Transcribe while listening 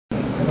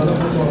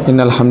إن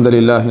الحمد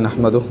لله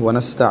نحمده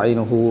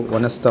ونستعينه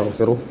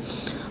ونستغفره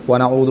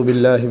ونعوذ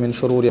بالله من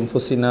شرور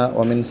أنفسنا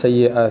ومن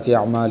سيئات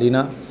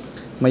أعمالنا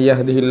من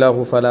يهده الله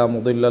فلا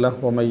مضل له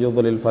ومن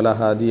يضلل فلا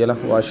هادي له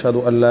وأشهد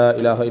أن لا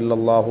إله إلا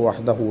الله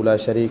وحده لا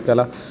شريك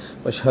له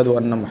وأشهد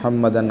أن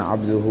محمدا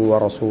عبده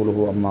ورسوله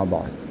أما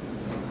بعد.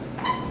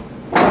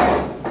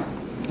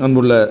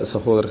 அன்புள்ள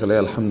சகோதரர்களே,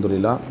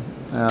 அல்ஹம்துலில்லாஹ்,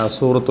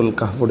 சூரத்துல்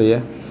கஹ்ஃபுடைய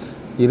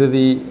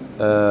இறுதி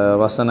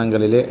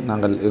வசனங்களிலே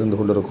நாங்கள் இருந்து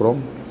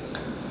கொண்டிருக்கிறோம்.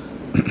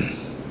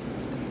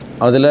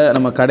 அதில்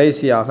நம்ம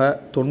கடைசியாக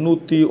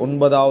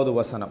 99வது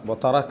வசனம்,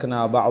 வதரக்னா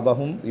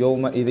பஅதஹும்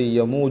யௌம இதி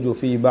யமூஜு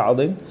ஃபீ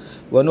பஅதின்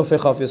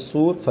வனுஃபிக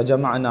ஃபிஸ்ஸூர்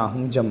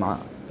ஃபஜமஅனாஹும் ஜம்ஆ.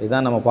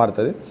 இதான் நம்ம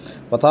பார்த்தது.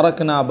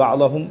 வதரக்னா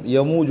பஅதஹும்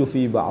யமூஜு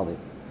ஃபீ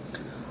பஅதின்,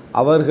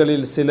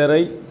 அவர்களில்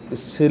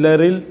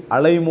சிலரில்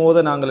அலைமோத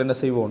நாங்கள் என்ன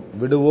செய்வோம்,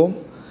 விடுவோம்.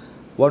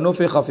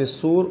 வனுஃபிக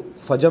ஃபிஸ்ஸூர்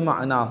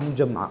ஃபஜமஅனாஹும்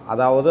ஜம்ஆ,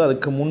 அதாவது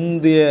அதுக்கு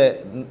முந்தைய,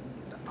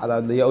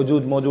 அதாவது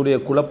யஜூஜ் மௌஜூடைய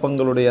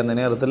குழப்பங்களுடைய அந்த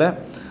நேரத்தில்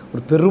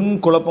ஒரு பெரும்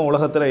குழப்பம்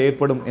உலகத்தில்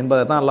ஏற்படும்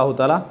என்பதை தான் அல்லாஹு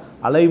தாலா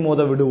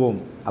அலைமோத விடுவோம்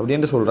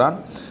அப்படின்னு சொல்கிறான்.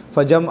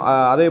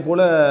 அதே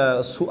போல்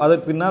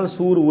அதற்கு பின்னால்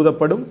சூர்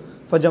ஊதப்படும்.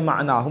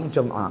 ஃபஜமஅனாஹும்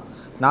ஜம்ஆ,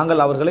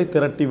 நாங்கள் அவர்களை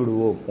திரட்டி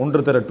விடுவோம்,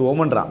 ஒன்று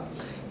திரட்டுவோம் என்றான்.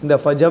 இந்த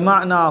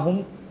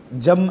ஃபஜமஅனாஹும்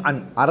ஜம்அன்,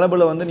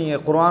 அரபில்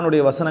நீங்கள்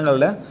குர்ஆனுடைய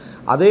வசனங்களில்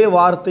அதே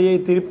வார்த்தையை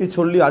திருப்பி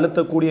சொல்லி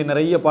அழுத்தக்கூடிய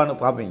நிறைய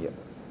பார்ப்பீங்க.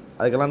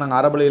 அதுக்கெல்லாம் நாங்கள்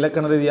அரபில்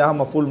இலக்கண ரீதியாக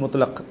மஃபூல்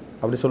முத்லக்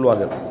அப்படி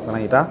சொல்லுவார்கள்.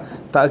 வணங்கிட்டா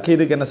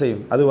தக்கீதுக்கு என்ன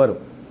செய்யும், அது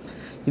வரும்.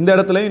 இந்த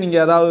இடத்துலையும்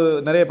நீங்கள் அதாவது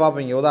நிறைய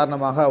பார்ப்பீங்க.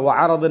 உதாரணமாக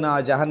வஅரதுனா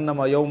ஜஹன்னம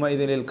யௌம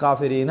இதில்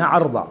காஃபிரீன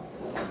அர்தா,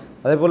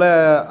 அதே போல்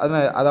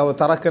அதாவது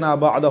தரக்கனா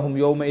பஅதஹும்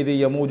யௌம இதி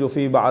யமூஜு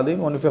ஃபீ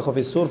பஅதின் வனுஃபிக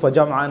ஃபிஸ்ஸூர்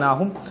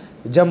ஃபஜமஅனாஹும்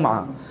ஜம்ஆ.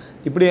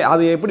 இப்படி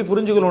அது எப்படி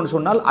புரிஞ்சுக்கணும்னு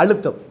சொன்னால்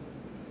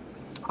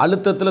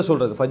அழுத்தத்தில்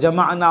சொல்கிறது.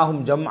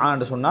 ஃபஜமஅனாஹும்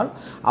ஜம்ஆன்னு சொன்னால்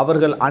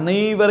அவர்கள்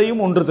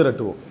அனைவரையும் ஒன்று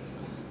திரட்டுவோம்.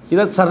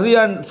 இதை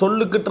சரியாக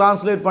சொல்லுக்கு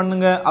டிரான்ஸ்லேட்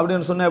பண்ணுங்க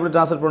அப்படின்னு சொன்னால் எப்படி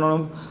டிரான்ஸ்லேட்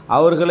பண்ணணும்,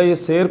 அவர்களை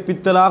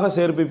சேர்ப்பித்தலாக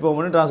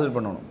சேர்ப்பிப்போம்னு டிரான்ஸ்லேட்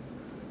பண்ணணும்.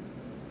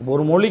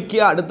 ஒரு மொழிக்கு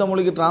அடுத்த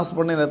மொழிக்கு டிரான்ஸ்லேட்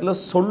பண்ண இடத்துல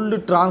சொல்லு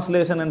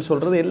டிரான்ஸ்லேஷன்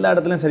சொல்கிறது எல்லா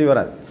இடத்துலையும் சரி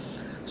வராது.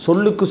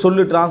 சொல்லுக்கு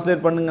சொல்லு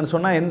டிரான்ஸ்லேட் பண்ணுங்கன்னு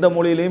சொன்னால் எந்த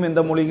மொழியிலையும்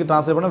எந்த மொழிக்கு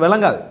டிரான்ஸ்லேட் பண்ண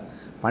விளங்காது.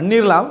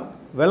 பண்ணிடலாம்,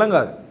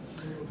 விளங்காது.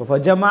 இப்போ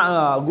ஃபஜமா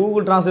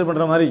கூகுள் டிரான்ஸ்லேட்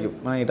பண்ணுற மாதிரி இருக்கும்.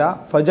 விளங்கிட்டா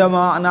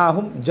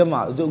ஃபஜமஅனாஹும்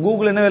ஜம்ஆ,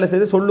 கூகுள் என்ன வேலை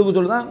செய்யுது, சொல்லுக்கு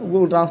சொல்லு தான்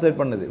கூகுள் டிரான்ஸ்லேட்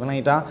பண்ணுது.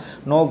 விளங்கிட்டா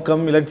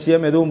நோக்கம்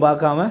இலட்சியம் எதுவும்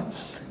பார்க்காம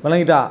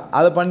விளங்கிட்டா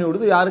அதை பண்ணி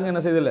விடுது. யாருங்க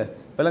என்ன செய்தில்லை,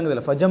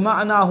 விளங்குதில்லை.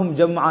 ஃபஜமஅனாஹும்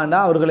ஜம்ஆண்டா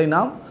அவர்களை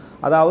நாம்,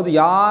 அதாவது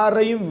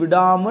யாரையும்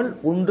விடாமல்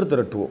ஒன்று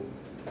திரட்டுவோம்,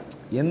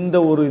 எந்த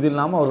ஒரு இது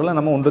இல்லாமல் அவர்களை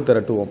நம்ம ஒன்று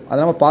திரட்டுவோம். அதை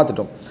நம்ம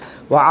பார்த்துட்டோம்.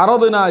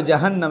 வஅரதுனா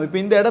ஜஹன்னம், இப்போ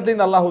இந்த இடத்துல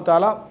இந்த அல்லாஹு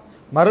தாலா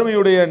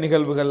மறுமையுடைய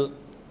நிகழ்வுகள்,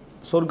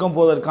 சொர்க்கம்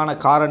போவதற்கான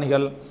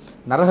காரணிகள்,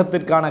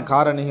 நரகத்திற்கான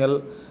காரணிகள்,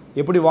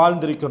 எப்படி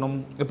வாழ்ந்திருக்கணும்,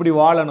 எப்படி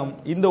வாழணும்,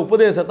 இந்த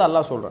உபதேசத்தை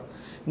அல்லாஹ் சொல்கிறான்.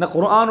 இந்த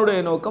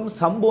குர்ஆனுடைய நோக்கம்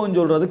சம்பவம்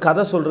சொல்கிறது,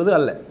 கதை சொல்கிறது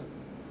அல்ல.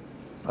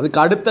 அதுக்கு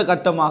அடுத்த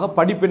கட்டமாக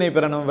படிப்பினை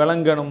பெறணும்,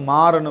 விளங்கணும்,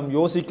 மாறணும்,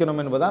 யோசிக்கணும்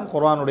என்பதுதான்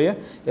குர்ஆனுடைய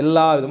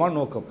எல்லா விதமான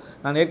நோக்கம்.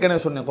 நான்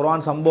ஏற்கனவே சொன்னேன்,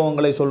 குர்ஆன்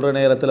சம்பவங்களை சொல்கிற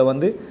நேரத்தில்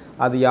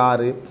அது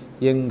யார்,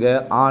 எங்கே,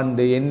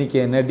 ஆண்டு,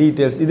 எண்ணிக்கை என்ன,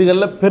 டீட்டெயில்ஸ்,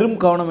 இதுகளில் பெரும்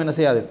கவனம் என்ன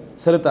செய்யாது,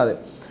 செலுத்தாது.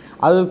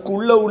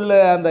 அதுக்குள்ளே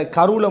உள்ள அந்த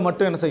கருவில்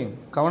மட்டும் என்ன செய்யும்,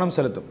 கவனம்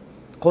செலுத்தும்.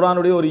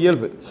 குர்ஆனுடைய ஒரு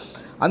இயல்பு.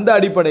 அந்த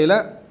அடிப்படையில்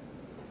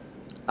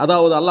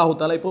அதாவது அல்லாஹு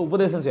தாலா இப்போ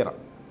உபதேசம் செய்கிறான்.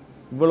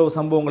 இவ்வளவு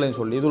சம்பவங்களையும்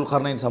சொல்லி, இதுல்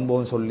கர்னைன்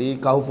சம்பவம் சொல்லி,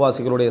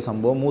 கஹ்ஃப்வாசிகளுடைய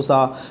சம்பவம், மூசா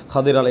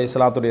ஹதிர்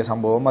அலைஹிஸ்ஸலாத்துடைய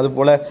சம்பவம்,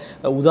 அதுபோல்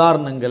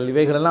உதாரணங்கள்,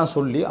 இவைகளெல்லாம்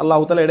சொல்லி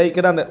அல்லாஹு தஆலா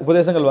இடைக்கிட அந்த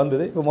உபதேசங்கள்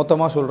வந்தது. இப்போ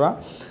மொத்தமாக சொல்கிறான்.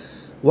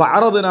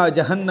 வஅரதுனா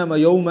ஜஹன்னம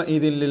யௌம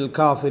இதில் லில்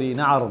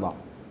காஃபிரீன அர்தா,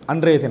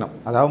 அன்றைய தினம்,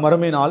 அதாவது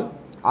மறுமை நாள்.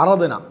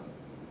 அரதனா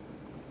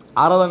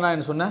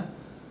என்ன சொன்ன,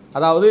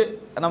 அதாவது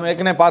நம்ம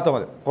ஏற்கனவே பார்த்தோம்,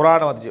 அது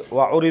குர்ஆன் வந்துச்சு.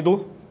 உரிது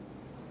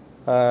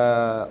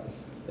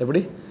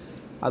எப்படி,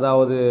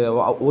 அதாவது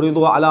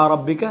உரிது அலா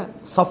ரப்பிக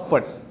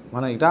சஃபன்,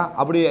 வணங்கிட்டா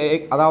அப்படி,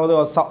 அதாவது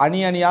அணி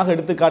அணியாக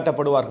எடுத்து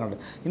காட்டப்படுவார்கள்.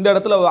 இந்த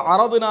இடத்துல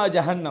அரதுனா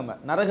ஜஹன்னம,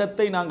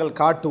 நரகத்தை நாங்கள்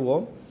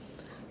காட்டுவோம்.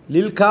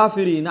 லில்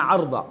காஃபிரீன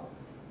அர்தா,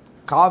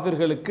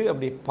 காஃபிர்களுக்கு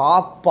அப்படி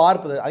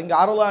பார்ப்பது, அங்கே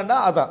அர்தாண்டா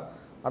அதான்,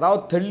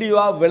 அதாவது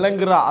தெளிவாக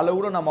விளங்குற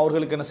அளவுல நம்ம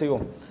அவர்களுக்கு என்ன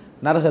செய்வோம்,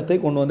 நரகத்தை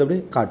கொண்டு வந்து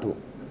அப்படி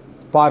காட்டுவோம்,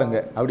 பாருங்க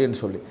அப்படின்னு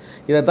சொல்லி.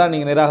 இதைத்தான்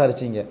நீங்கள்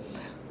நிராகரிச்சிங்க.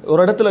 ஒரு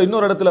இடத்துல,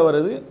 இன்னொரு இடத்துல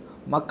வருது,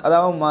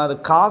 அதாவது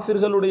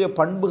காஃபிர்களுடைய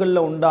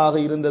பண்புகளில் உண்டாக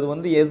இருந்தது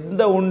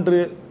எந்த ஒன்று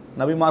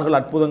நபிமார்கள்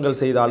அற்புதங்கள்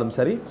செய்தாலும்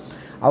சரி,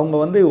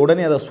 அவங்க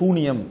உடனே அதை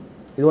சூனியம்,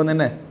 இது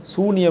என்ன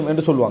சூனியம்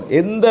என்று சொல்லுவாங்க.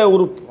 எந்த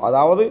ஒரு,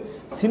 அதாவது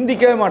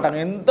சிந்திக்கவே மாட்டாங்க,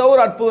 எந்த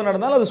ஒரு அற்புதம்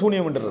நடந்தாலும் அது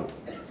சூனியம் என்றது.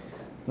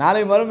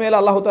 நாளை மறுமையில்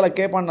அல்லாஹு தாலா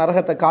கேட்பான்,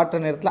 நரகத்தை காட்டுற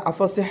நேரத்தில்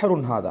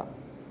அஃபசிஹருன் ஹாதா,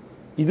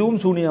 இதுவும்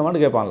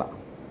சூனியமானு கேட்பான்ல,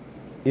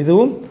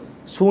 இதுவும்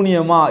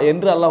சூனியமா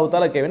என்று அல்லாஹு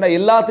தாலா கேட்பேன்.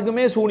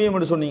 எல்லாத்துக்குமே சூனியம்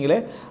என்று சொன்னீங்களே,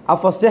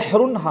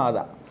 அஃபசிஹருன்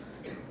ஹாதா,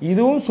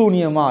 இதுவும்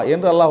சூனியமா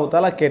என்று அல்லாஹு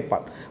தாலா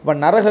கேட்பான். அப்போ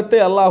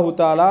நரகத்தை அல்லாஹு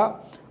தாலா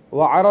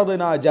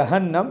வஅரதுனா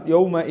ஜஹன்னம்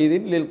யௌம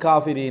இதின் லில்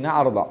காஃபிரீன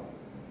அர்தா,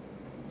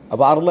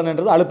 அப்போ அர்தன்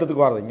என்றது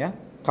அழுத்தத்துக்கு வரதுங்க,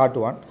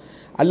 காட்டுவான்.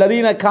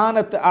 அல்லதீன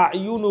கானத்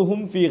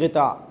அயுனுஹும் ஃபீ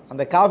கிதா,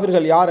 அந்த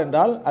காஃபிர்கள் யார்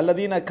என்றால்,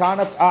 அல்லதீன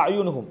கானத்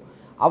அயுனுஹும்,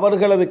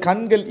 அவர்களது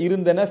கண்கள்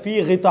இருந்தன, ஃபீ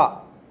கிதா,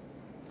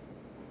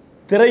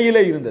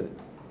 திரையிலே இருந்தது.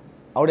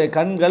 அவருடைய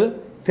கண்கள்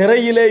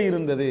திரையிலே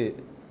இருந்தது,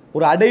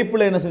 ஒரு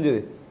அடைப்பில் என்ன செஞ்சது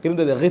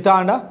இருந்தது.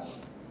 ஹிதாண்டா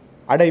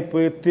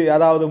அடைப்பு,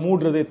 அதாவது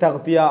மூடுறது,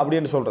 தக்தியா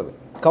அப்படின்னு சொல்கிறது,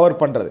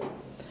 கவர் பண்ணுறது.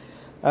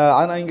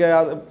 ஆனால் இங்கே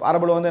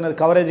அரபில் வந்து என்னது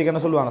கவரேஜுக்கு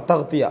என்ன சொல்லுவாங்க,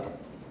 தக்தியா.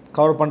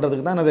 கவர்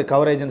பண்ணுறதுக்கு தான் என்னது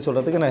கவரேஜ்னு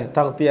சொல்கிறதுக்கு என்ன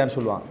தக்தியான்னு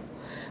சொல்லுவாங்க.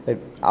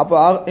 அப்போ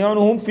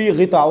ஃபீ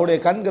ஹிதா, அவருடைய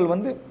கண்கள்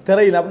வந்து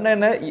திரையில். அப்படின்னா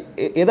என்ன,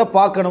 எதை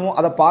பார்க்கணுமோ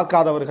அதை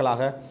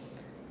பார்க்காதவர்களாக,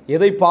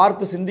 எதை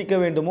பார்த்து சிந்திக்க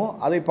வேண்டுமோ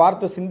அதை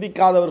பார்த்து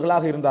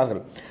சிந்திக்காதவர்களாக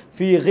இருந்தார்கள்.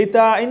 ஃபீ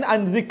ஹிதாஇன்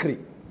அன் திக்ரி,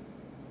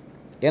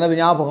 எனது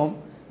ஞாபகம்,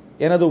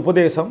 எனது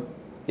உபதேசம்,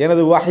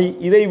 எனது வஹி,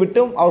 இதை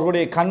விட்டும்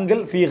அவர்களுடைய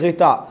கண்கள் ஃபீ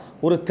ஹிதா,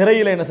 ஒரு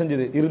திரையில் என்ன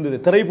செஞ்சது இருந்தது,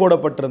 திரை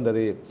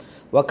போடப்பட்டிருந்தது.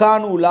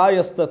 வகானு லா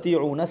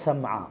யஸ்ததிஊன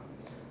சம்ஆ,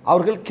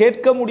 அவர்கள்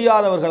கேட்க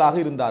முடியாதவர்களாக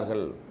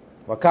இருந்தார்கள்.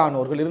 வகானு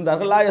அவர்கள்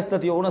இருந்தார்கள், லா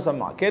யஸ்ததிஊன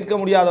சம்ஆ, கேட்க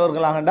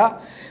முடியாதவர்களாகண்டா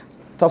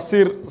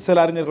தஃப்சீர் சில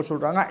அறிஞர்கள்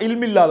சொல்றாங்க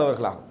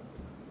இல்மில்லாதவர்களாக,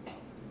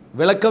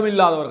 விளக்கம்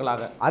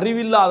இல்லாதவர்களாக,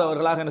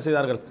 அறிவில்லாதவர்களாக என்ன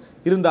செய்தார்கள்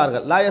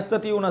இருந்தார்கள். லா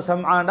யஸ்ததிஊன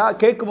சம்ஆண்டா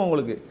கேட்கும்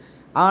உங்களுக்கு,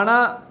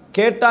 ஆனால்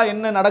கேட்டால்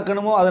என்ன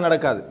நடக்கணுமோ அது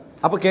நடக்காது,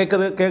 அப்போ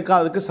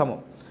கேட்காததுக்கு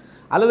சமம்.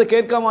 அல்லது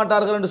கேட்க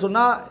மாட்டார்கள் என்று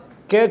சொன்னால்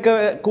கேட்க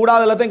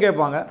கூடாத எல்லாத்தையும்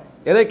கேட்பாங்க,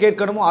 எதை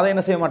கேட்கணுமோ அதை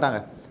என்ன செய்ய மாட்டாங்க,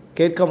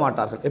 கேட்க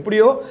மாட்டார்கள்.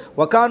 எப்படியோ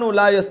வகானு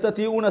லா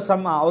யஸ்ததிஊன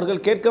சம்ஆ,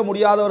 அவர்கள் கேட்க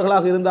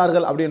முடியாதவர்களாக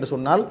இருந்தார்கள் அப்படி என்று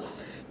சொன்னால்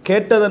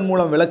கேட்டதன்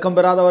மூலம் விளக்கம்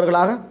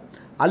பெறாதவர்களாக,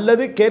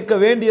 அல்லது கேட்க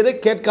வேண்டியதை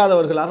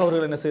கேட்காதவர்களாக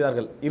அவர்கள் என்ன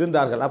செய்தார்கள்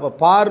இருந்தார்கள். அப்போ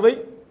பார்வை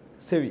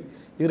செவி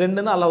இது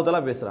ரெண்டும் தான் அல்லாஹ்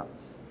தஆலா பேசுகிறான்.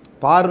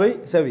 பார்வை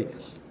செவி.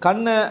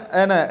 கண்ணை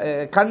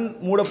கண்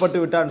மூடப்பட்டு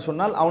விட்டான்னு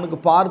சொன்னால் அவனுக்கு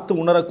பார்த்து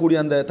உணரக்கூடிய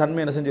அந்த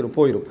தன்மை என்ன செஞ்சிடும்,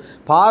 போயிடும்.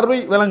 பார்வை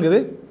விளங்குது,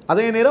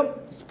 அதே நேரம்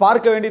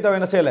பார்க்க வேண்டியதை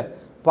என்ன செய்யலை,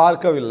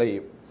 பார்க்கவில்லை.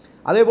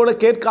 அதே போல்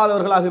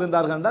கேட்காதவர்களாக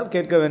இருந்தார்கள் என்றால்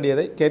கேட்க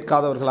வேண்டியதை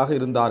கேட்காதவர்களாக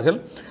இருந்தார்கள்.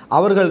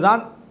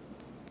 அவர்கள்தான்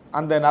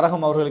அந்த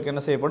நரகம் அவர்களுக்கு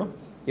என்ன செய்யப்படும்,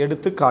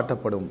 எடுத்து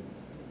காட்டப்படும்.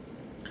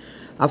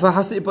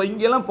 இப்போ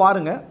இங்கெல்லாம்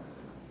பாருங்கள்,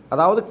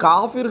 அதாவது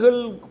காஃபிர்கள்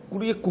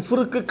கூடிய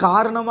குஃபருக்கு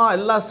காரணமாக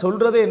எல்லாம்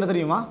சொல்கிறதே என்ன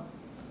தெரியுமா,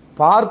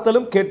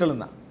 பார்த்தலும்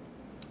கேட்டலும் தான்.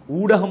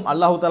 ஊடகம்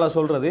அல்லாஹ் தஆலா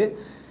சொல்கிறது,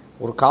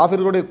 ஒரு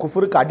காஃபிர்களுடைய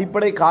குஃபருக்கு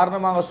அடிப்படை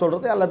காரணமாக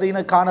சொல்கிறது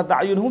அல்லதீன கானத்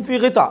அயுனுஹும் ஃபீ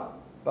கிதா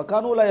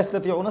வகானு லா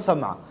யஸ்ததிஊன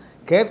சம்ஆ,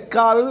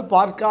 கேட்காதது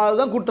பார்க்காதது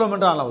தான் குற்றம்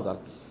என்றான் அல்லாஹ்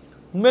தஆலா.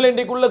 உண்மையில்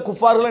இன்றைக்குள்ள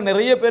குஃபார்களை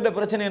நிறைய பேருடைய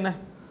பிரச்சனை என்ன,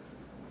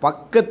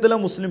 பக்கத்தில்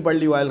முஸ்லீம்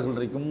பள்ளி வாயில்கள்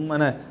இருக்கும்,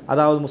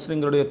 அதாவது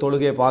முஸ்லீம்களுடைய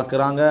தொழுகையை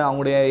பார்க்குறாங்க,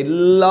 அவங்களுடைய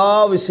எல்லா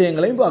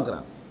விஷயங்களையும்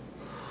பார்க்குறாங்க,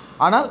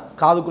 ஆனால்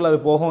காதுக்குள்ளே அது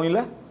போகவும்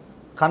இல்லை,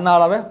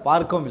 கண்ணால் அதை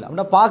பார்க்கவும் இல்லை.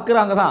 அப்படின்னா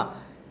பார்க்குறாங்க தான்,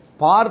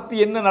 பார்த்து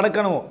என்ன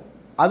நடக்கணுமோ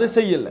அது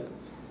செய்யலை.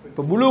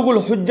 இப்போ புலூகுல்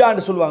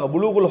ஹுஜ்ஜான்னு சொல்லுவாங்க.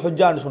 புலூகுல்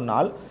ஹுஜ்ஜான்னு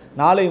சொன்னால்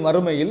நாளை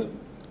மறுமையில்,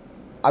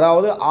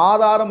 அதாவது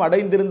ஆதாரம்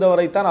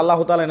அடைந்திருந்தவரைத்தான்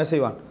அல்லாஹு தஆலா என்ன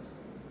செய்வான்,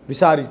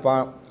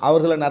 விசாரிப்பான்,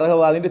 அவர்களை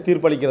நரகவாதின்னு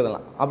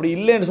தீர்ப்பளிக்கிறதெல்லாம். அப்படி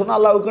இல்லைன்னு சொன்னால்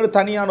அல்லாஹ்வுக்கு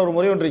தனியான ஒரு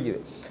முறை ஒன்று இருக்குது.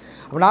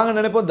 அப்போ நாங்கள்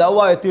நினைப்போம்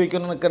தவ்வா எத்தி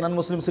வைக்கணும், நன்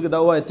முஸ்லிம்ஸுக்கு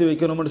தவ்வா எத்தி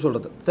வைக்கணும்னு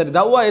சொல்கிறது. சரி,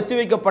 தவ்வா எத்தி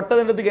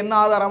வைக்கப்பட்டதுன்றதுக்கு என்ன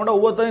ஆதாரம்னா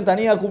ஒவ்வொருத்தரையும்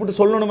தனியாக கூப்பிட்டு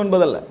சொல்லணும்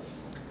என்பதல்ல.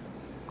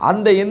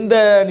 அந்த எந்த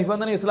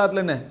நிபந்தனை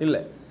இஸ்லாத்தில் என்ன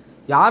இல்லை.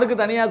 யாருக்கு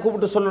தனியாக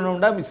கூப்பிட்டு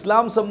சொல்லணும்னா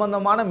இஸ்லாம்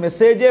சம்பந்தமான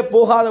மெசேஜே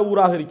போகாத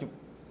ஊராக இருக்கும்,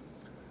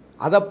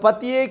 அதை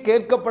பற்றியே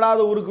கேட்கப்படாத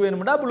ஊருக்கு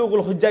வேணும்னா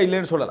புலூகுல் ஹுஜ்ஜா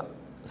இல்லைன்னு சொல்லலாம்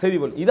செய்தி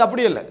போல். இது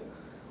அப்படி இல்லை,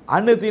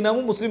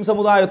 அனுதினமும் முஸ்லீம்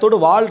சமுதாயத்தோடு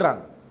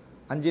வாழ்கிறாங்க,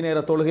 5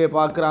 நேர தொழுகையை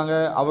பார்க்குறாங்க,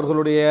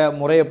 அவர்களுடைய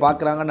முறையை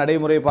பார்க்குறாங்க,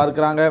 நடைமுறையை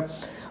பார்க்குறாங்க.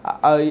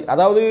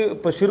 அதாவது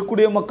இப்போ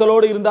ஷிர்க்குடைய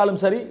மக்களோடு இருந்தாலும்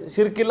சரி,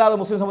 ஷிர்க் இல்லாத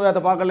முஸ்லீம்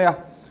சமுதாயத்தை பார்க்கலையா,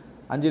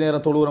 5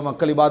 நேரம் தொழுகிற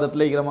மக்கள்,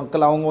 இபாதத்தில் இருக்கிற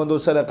மக்கள், அவங்க வந்து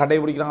ஒரு சில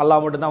கடைபிடிக்கிறாங்க,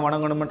 அல்லாஹ் மட்டும்தான்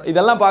வணங்கணும்,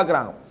 இதெல்லாம்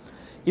பார்க்குறாங்க.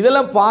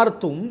 இதெல்லாம்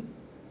பார்த்தும்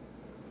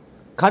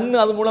கண்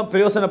அது மூலம்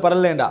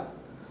பிரயோசனப்படலேண்டா,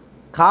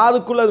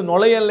 காதுக்குள்ளே அது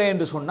நுழையலை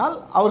என்று சொன்னால்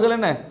அவர்கள்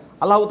என்ன,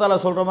 அல்லாஹ் தஆலா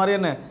சொல்கிற மாதிரி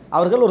என்ன,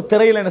 அவர்கள் ஒரு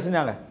திரையில் என்ன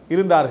செஞ்சாங்க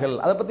இருந்தார்கள்.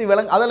 அதை பற்றி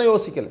அதெல்லாம்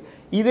யோசிக்கல.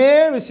 இதே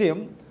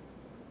விஷயம்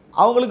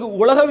அவங்களுக்கு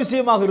உலக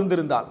விஷயமாக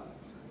இருந்திருந்தால்,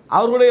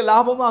 அவர்களுடைய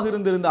லாபமாக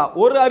இருந்திருந்தால்,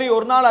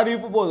 ஒரு நாள்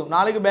அறிவிப்பு போதும்,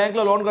 நாளைக்கு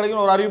பேங்க்கில் லோன்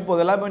கிடைக்கும் ஒரு அறிவிப்பு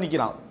போதும், எல்லாமே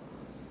நிற்கிறான்.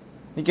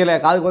 நிற்கலையா,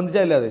 காதுக்கு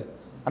வந்துச்சா இல்லை, அது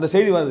அந்த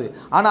செய்தி வருது.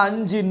 ஆனால்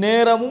 5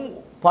 நேரமும்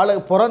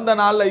பிறந்த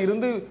நாளில்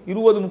இருந்து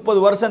 20-30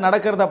 வருஷம்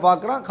நடக்கிறத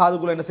பார்க்குறான்,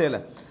 காதுக்குள்ளே என்ன செய்யலை,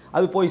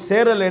 அது போய்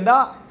சேரலைண்டா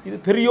இது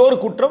பெரியோர்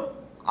குற்றம்.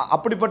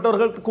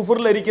 அப்படிப்பட்டவர்கள்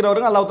குஃபுரில்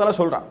இருக்கிறவர்கள் அல்லாஹ் தஆலா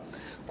சொல்கிறான்.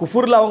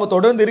 குஃபுரில் அவங்க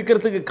தொடர்ந்து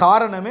இருக்கிறதுக்கு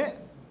காரணமே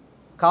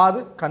காது,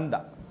 கண்டா.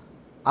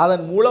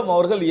 அதன் மூலம்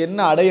அவர்கள் என்ன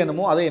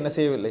அடையணுமோ அதை என்ன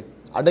செய்யவில்லை,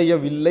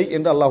 அடையவில்லை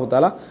என்று அல்லாஹ்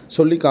தஆலா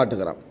சொல்லி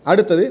காட்டுகிறான்.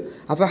 அடுத்தது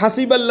அஃப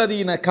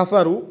ஹஸிபல்லதீன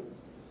கஃபரு,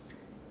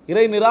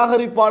 இறை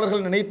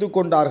நிராகரிப்பாளர்கள் நினைத்து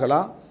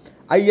கொண்டார்களா,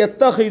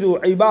 ஐயத்தஹிது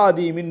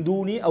இபாதி மின்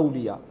தூனி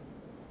அவுலியா.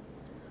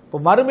 இப்போ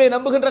மறுமையை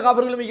நம்புகின்ற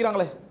காஃபிர்கள்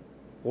இருக்கிறாங்களே,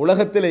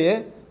 உலகத்திலேயே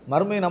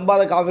மறுமையை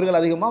நம்பாத காஃபிர்கள்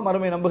அதிகமாக,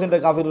 மறுமையை நம்புகின்ற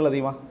காஃபிர்கள்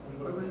அதிகமாக,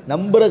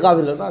 நம்புகிற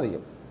காஃபிர்கள் தான்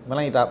அதிகம்.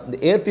 விளங்கிட்டா, இந்த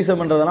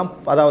ஏத்திசம் என்றதெல்லாம்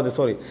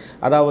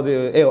அதாவது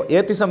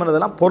ஏத்திசம்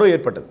என்றதெல்லாம் பொருள்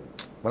ஏற்பட்டது.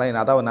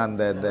 விளங்கினா, அதாவது நான்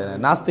இந்த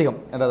நாஸ்திகம்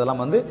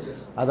என்றதெல்லாம் வந்து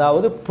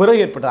அதாவது பிறகு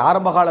ஏற்பட்டது.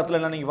 ஆரம்ப காலத்தில்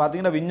என்ன நீங்கள்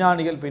பார்த்தீங்கன்னா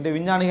விஞ்ஞானிகள், இப்போ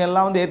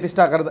விஞ்ஞானிகள்லாம் வந்து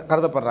ஏத்திஸ்டாக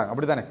கருதப்படுறாங்க,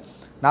 அப்படி தானே,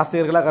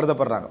 நாஸ்திகர்களாக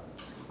கருதப்படுறாங்க.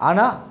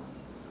 ஆனால்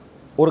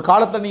ஒரு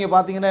காலத்தில் நீங்கள்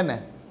பார்த்தீங்கன்னா என்ன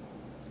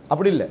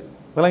அப்படி இல்லை.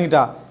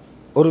 விளங்கிட்டா,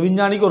 ஒரு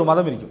விஞ்ஞானிக்கு ஒரு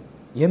மதம் இருக்கும்,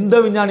 எந்த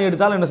விஞ்ஞானி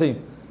எடுத்தாலும் என்ன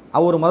செய்யும்,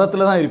 அவர் ஒரு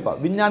மதத்தில் தான் இருப்பாள்.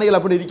 விஞ்ஞானிகள்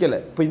அப்படி இருக்கலை.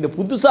 இப்போ இந்த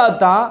புதுசாக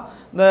தான்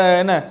இந்த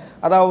என்ன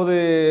அதாவது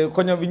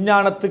கொஞ்சம்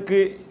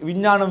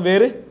விஞ்ஞானம்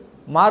வேறு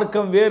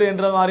மார்க்கம் வேறு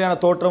என்ற மாதிரியான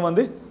தோற்றம்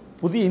வந்து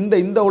புதிய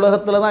இந்த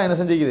உலகத்தில் தான் என்ன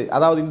செஞ்சுக்குது,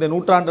 அதாவது இந்த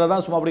நூற்றாண்டில்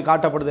தான் சும்மா அப்படி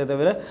காட்டப்படுதே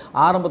தவிர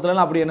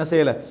ஆரம்பத்துலலாம் அப்படி என்ன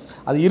செய்யலை,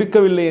 அது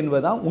இருக்கவில்லை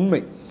என்பதுதான்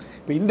உண்மை.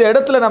 இப்போ இந்த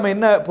இடத்துல நம்ம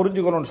என்ன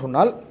புரிஞ்சுக்கணும்னு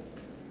சொன்னால்,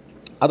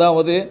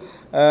 அதாவது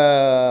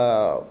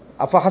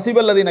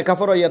ஹசிபல்லதீன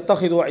கஃபரு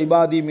யத்தஹிது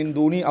இபாதி மின்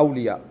தூனி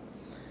அவுலியா.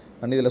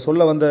 நான் இதில்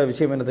சொல்ல வந்த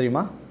விஷயம் என்ன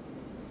தெரியுமா?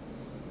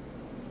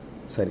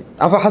 சரி,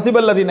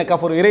 ஹசிபல்லதீன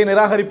கஃபரு இறை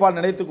நிராகரிப்பால்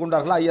நினைத்து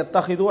கொண்டார்களா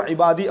யத்தஹிது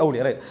இபாதி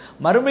அவுலியா.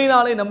 மறுமை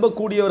நாளை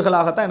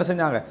நம்பக்கூடியவர்களாகத்தான் என்ன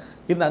செஞ்சாங்க,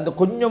 அந்த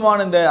கொஞ்சமான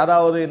இந்த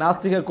அதாவது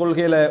நாஸ்திக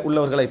கொள்கையில்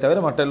உள்ளவர்களை தவிர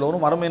மற்ற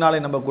எல்லோரும் மறுமை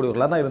நாளை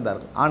நம்பக்கூடியவர்களாக தான்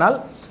இருந்தார்கள். ஆனால்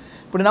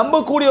இப்படி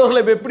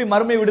நம்பக்கூடியவர்களை இப்போ எப்படி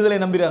மறுமை விடுதலை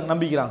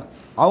நம்பிக்கிறாங்க?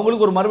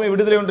 அவங்களுக்கு ஒரு மறுமை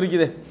விடுதலை ஒன்று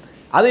இருக்குது,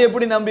 அதை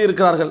எப்படி நம்பி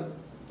இருக்கிறார்கள்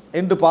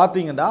என்று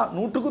பார்த்தீங்கன்னா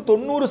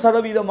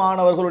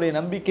 90%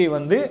 நம்பிக்கை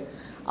வந்து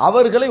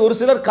அவர்களை ஒரு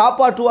சிலர்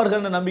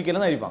காப்பாற்றுவார்கள் என்ற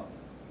நம்பிக்கையில் தான் இருப்பாங்க.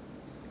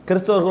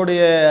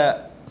 கிறிஸ்தவர்களுடைய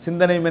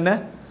சிந்தனையும் என்ன,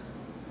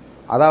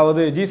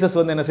 அதாவது ஜீசஸ்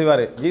வந்து என்ன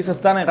செய்வார்,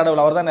 ஜீசஸ் தானே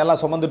கடவுள், அவர் தான்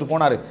எல்லாம் சுமந்துட்டு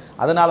போனார்,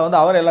 அதனால் வந்து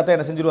அவர் எல்லாத்தையும்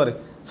என்ன செஞ்சிருவார்,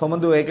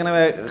 சுமந்து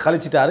ஏற்கனவே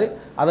கழிச்சிட்டாரு,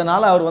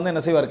 அதனால் அவர் வந்து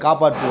என்ன செய்வார்,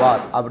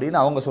 காப்பாற்றுவார் அப்படின்னு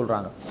அவங்க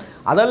சொல்கிறாங்க.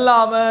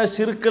 அதல்லாமல்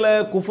ஷிர்கில்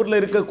குஃபுரில்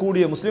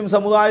இருக்கக்கூடிய முஸ்லீம்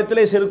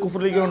சமுதாயத்திலே ஷிர்க்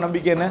குஃபுரில் இருக்கிற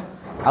நம்பிக்கை என்ன,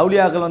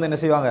 அவுலியாக்கள் வந்து என்ன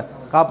செய்வாங்க,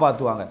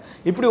 காப்பாற்றுவாங்க.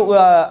 இப்படி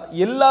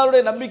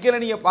எல்லாருடைய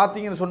நம்பிக்கையில் நீங்கள்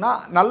பார்த்தீங்கன்னு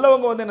சொன்னால்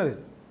நல்லவங்க வந்து என்னது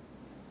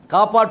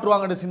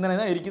காப்பாற்றுவாங்கன்ற சிந்தனை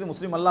தான் இருக்குது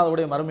முஸ்லீம்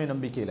அல்லாஹ்வுடைய மறுமை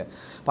நம்பிக்கையில்.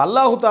 இப்போ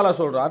அல்லாஹு தஆலா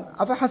சொல்றான்,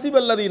 அஃப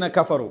ஹஸிபல்லதீன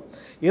கஃபரு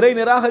இறை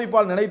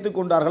நிராகரிப்பால் நினைத்து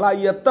கொண்டார்களா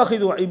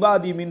யத்தஹிது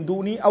இபாதி மின்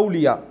தூனி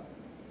அவுலியா,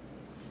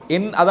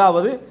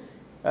 அதாவது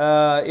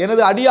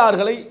எனது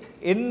அடியார்களை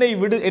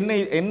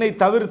என்னை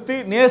தவிர்த்து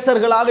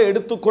நேசர்களாக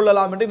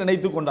எடுத்துக்கொள்ளலாம் என்று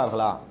நினைத்து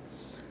கொண்டார்களா.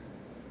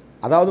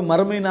 அதாவது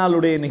மறுமை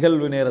நாளுடைய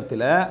நிகழ்வு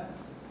நேரத்தில்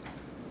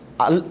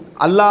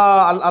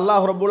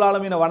அல்லாஹ் ரப்புல்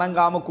ஆலமீனை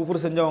வணங்காமல்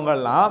குஃப்ர்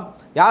செஞ்சவங்கெல்லாம்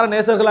யாரை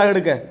நேசர்களாக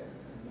எடுக்க,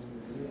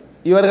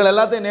 இவர்கள்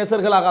எல்லாத்தையும்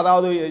நேசர்களாக,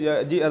 அதாவது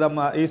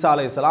ஈசா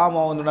அலைஹிஸ்ஸலாம்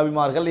அவங்க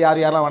நபிமார்கள்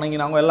யாரெல்லாம்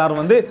வணங்கினாங்க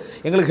எல்லாரும் வந்து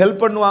எங்களுக்கு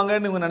ஹெல்ப்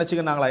பண்ணுவாங்கன்னு இவங்க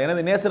நினச்சிக்கினாங்களா.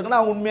 எனது நேசர்கள்னா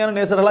அவங்க உண்மையான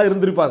நேசர்களாக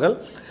இருந்திருப்பார்கள்.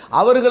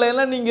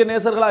 அவர்களெல்லாம் நீங்கள்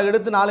நேசர்களாக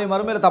எடுத்து நாளை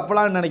மறுமையில்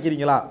தப்பலாம்னு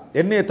நினைக்கிறீங்களா,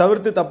 என்னையை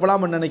தவிர்த்து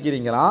தப்பலாம்னு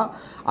நினைக்கிறீங்களா?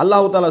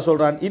 அல்லாஹு தஆலா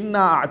சொல்கிறான்,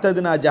 இன்னா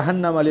அத்ததுனா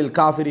ஜஹன்னம லில்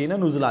காஃபிரீன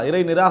நுஸ்லா,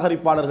 இறை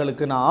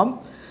நிராகரிப்பாளர்களுக்கு நாம்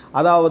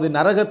அதாவது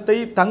நரகத்தை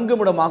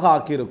தங்குமிடமாக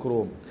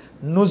ஆக்கியிருக்கிறோம்.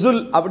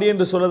 நுசுல் அப்படி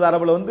என்று சொல்வது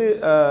அரபில் வந்து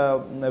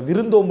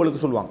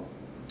விருந்தோம்பலுக்கு சொல்லுவாங்க.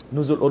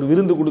 நுசுல் ஒரு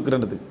விருந்து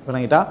கொடுக்குறது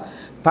பண்ணிட்டா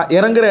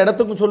இறங்குற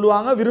இடத்துக்கும்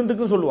சொல்லுவாங்க,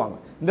 விருந்துக்கும் சொல்லுவாங்க.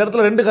 இந்த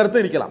இடத்துல ரெண்டு கருத்து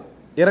இருக்கலாம்,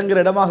 இறங்குற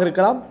இடமாக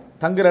இருக்கலாம்,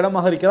 தங்குற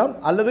இடமாக இருக்கலாம்,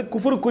 அல்லது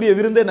குஃபுருக்குரிய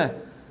விருந்து என்ன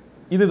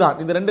இதுதான்.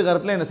 இந்த ரெண்டு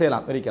கருத்துல என்ன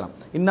செய்யலாம் இருக்கலாம்.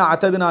 இன்னா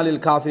அத்ததுனாலில்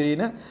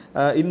காஃபிரீன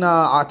இன்னா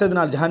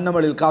அத்ததுனால்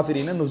ஜஹன்னமலில்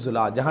காஃபிரீன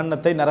நுசுலா,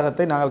 ஜஹன்னத்தை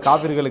நரகத்தை நாங்கள்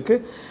காஃபிர்களுக்கு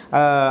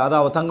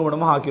அதாவது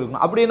தங்குமிடமாக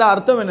ஆக்கியிருக்கணும். அப்படின்னா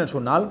அர்த்தம் என்னன்னு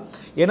சொன்னால்,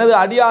 எனது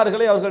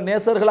அடியார்களை அவர்கள்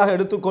நேசர்களாக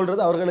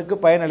எடுத்துக்கொள்வது அவர்களுக்கு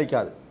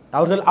பயனளிக்காது.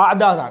 அவர்கள்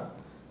ஆதாதான்,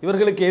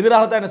 இவர்களுக்கு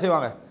எதிராகத்தான் என்ன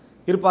செய்வாங்க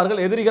இருப்பார்கள்,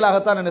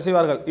 எதிரிகளாகத்தான் என்ன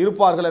செய்வார்கள்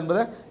இருப்பார்கள்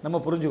என்பதை நம்ம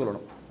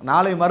புரிஞ்சுக்கொள்ளணும்.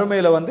 நாளை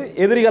மறுமையில் வந்து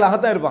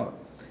எதிரிகளாகத்தான் இருப்பாங்க.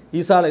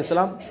 ஈசா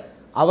அலைஹிஸ்ஸலாம்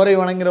அவரை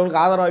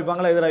வணங்கினவர்களுக்கு ஆதரவாக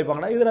இருப்பாங்களா எதிராக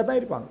இருப்பாங்களா, எதிராக தான்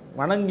இருப்பாங்க.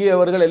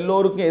 வணங்கியவர்கள்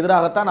எல்லோருக்கும்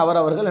எதிராகத்தான்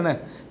அவர்கள் என்ன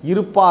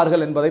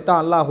இருப்பார்கள் என்பதைத்தான்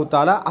அல்லாஹு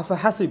தஆலா அஃப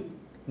ஹஸிப்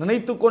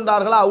நினைத்து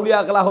கொண்டார்களா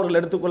அவுலியாக்களாக அவர்கள்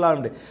எடுத்துக்கொள்ளலாம்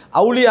என்று.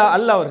 அவுலியா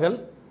அல்ல, அவர்கள்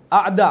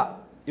அஅதா,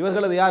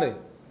 இவர்களது யாரு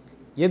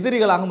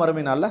எதிரிகளாக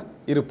மறுமை நாளில்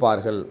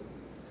இருப்பார்கள்.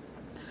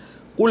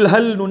 குல்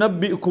ஹல்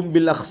நுனப்பிஉக்கும்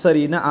பில்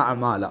அக்ஸரீன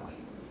அஅமாலா,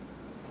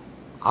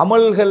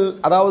 அமல்கள்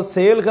அதாவது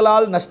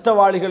செயல்களால்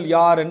நஷ்டவாளிகள்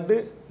யார் என்று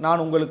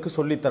நான் உங்களுக்கு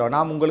சொல்லித்தரவா,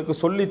 நாம் உங்களுக்கு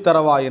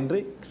சொல்லித்தரவா என்று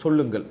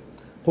சொல்லுங்கள்.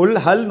 குல்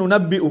ஹல்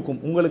நுனப்பிஉக்கும்,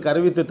 உங்களுக்கு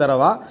அறிவித்து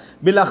தரவா,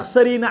 பில்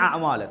அக்ஸரீன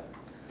அஅமாலன்,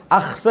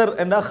 அக்ஸர்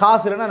என்ற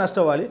ஹாசிரனா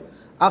நஷ்டவாளி,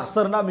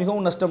 அக்ஸர்னா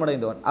மிகவும்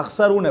நஷ்டமடைந்தவன்,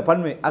 அக்ஸரூன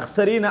பன்மை,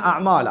 அக்ஸரீன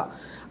அஅமாலா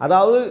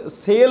அதாவது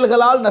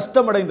செயல்களால்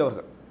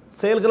நஷ்டமடைந்தவர்கள்,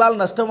 செயல்களால்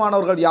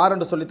நஷ்டமானவர்கள் யார்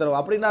என்று சொல்லித்தரவா.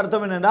 அப்படின்னு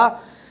அர்த்தம் என்னென்னா,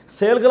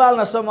 செயல்களால்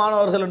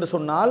நஷ்டமானவர்கள் என்று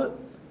சொன்னால்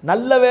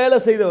நல்ல வேலை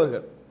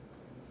செய்தவர்கள்,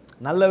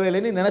 நல்ல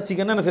வேலைன்னு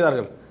நினைச்சிக்கன்னு என்ன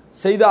செய்தார்கள்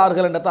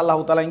செய்தார்கள் என்றதை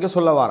அல்லாஹு தஆலா இங்கே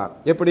சொல்ல வாரான்.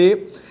 எப்படி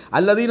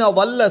அல்லதீன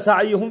வல்ல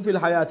சஅய்ஹும் ஃபில்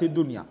ஹயாத்தி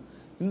துன்யா,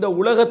 இந்த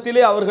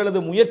உலகத்திலே அவர்களது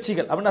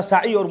முயற்சிகள் அப்படின்னா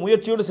சஅய் ஒரு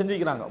முயற்சியோடு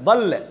செஞ்சுக்கிறாங்க,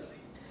 வல்ல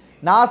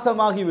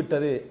நாசமாகி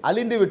விட்டது,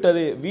 அழிந்து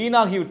விட்டது,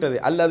 வீணாகி விட்டது.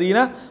 அல்லதீன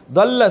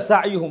வல்ல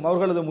சஅய்ஹும்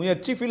அவர்களது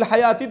முயற்சி ஃபில்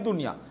ஹயாத்தி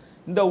துன்யா,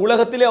 இந்த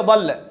உலகத்திலே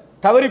வல்ல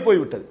தவறி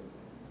போய்விட்டது.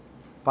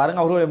 பாருங்க,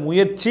 அவர்களுடைய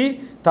முயற்சி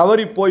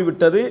தவறி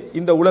போய்விட்டது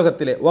இந்த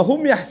உலகத்திலே.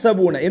 வஹும்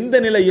யஹ்ஸபூன, எந்த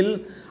நிலையில்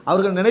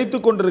அவர்கள் நினைத்து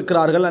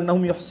கொண்டிருக்கிறார்கள்,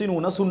 அன்னஹும்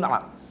யுஹ்ஸினூன சுன்ஆ,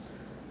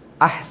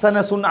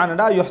 அஹ்ஸன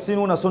சுன்ஆனா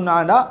யுஹ்ஸினூன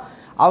சுன்ஆனா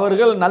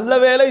அவர்கள் நல்ல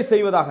வேலை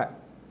செய்வதாக,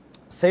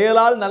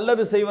 செயலால்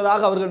நல்லது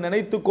செய்வதாக அவர்கள்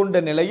நினைத்து கொண்ட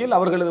நிலையில்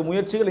அவர்களது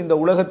முயற்சிகள் இந்த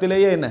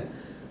உலகத்திலேயே என்ன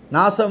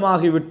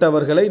நாசமாகி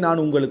விட்டவர்களை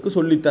நான் உங்களுக்கு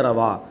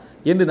சொல்லித்தரவா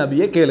என்று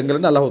நபியே கேளுங்கள்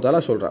என்று அல்லாஹ்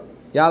தஆலா சொல்றார்.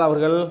 யார்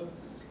அவர்கள்?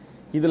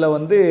 இதுல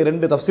வந்து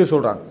ரெண்டு தஃப்சீர்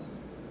சொல்றாங்க,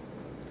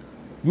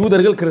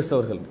 யூதர்கள்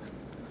கிறிஸ்தவர்கள்.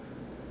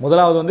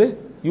 முதலாவது வந்து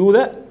யூத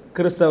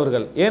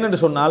கிறிஸ்தவர்கள். ஏனென்று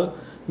சொன்னால்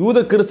யூத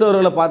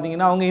கிறிஸ்தவர்களை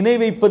பார்த்தீங்கன்னா அவங்க இணை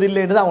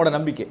வைப்பதில்லை என்றது அவங்களோட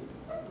நம்பிக்கை.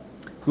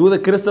 யூத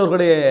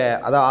கிறிஸ்தவர்களுடைய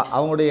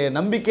அவங்களுடைய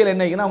நம்பிக்கையில்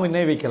என்னைக்குன்னா அவங்க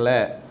இணை வைக்கல,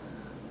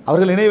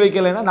 அவர்கள் இணை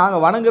வைக்கலைன்னா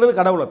நாங்கள் வணங்குறது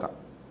கடவுளை தான்.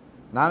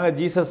 நாங்கள்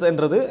ஜீசஸ்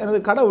என்றது எனது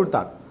கடவுள்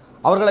தான்.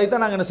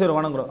 அவர்களைத்தான் நாங்கள் என்ன செய்கிறோம்,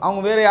 வணங்குறோம்.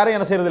 அவங்க வேறு யாரையும்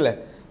என்ன செய்கிறதில்ல,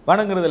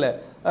 வணங்குறதில்ல.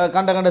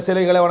 கண்ட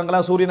சிலைகளை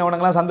வணங்கலாம், சூரியனை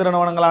வணங்கலாம், சந்திரனை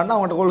வணங்கலாம்னா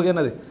அவங்கள்ட்ட கொள்கை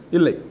என்னது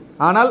இல்லை.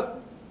 ஆனால்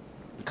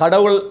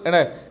கடவுள் என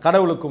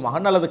கடவுளுக்கு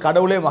மகன் அல்லது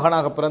கடவுளே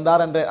மகனாக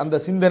பிறந்தார் என்ற அந்த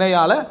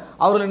சிந்தனையால்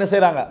அவர்கள் என்ன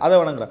செய்கிறாங்க, அதை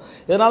வணங்குறாங்க.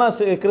 இதனால்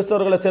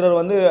கிறிஸ்தவர்களை சிலர்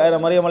வந்து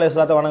மரியம்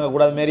அலைஹிஸ்ஸலாத்தை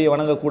வணங்கக்கூடாது, மேரியை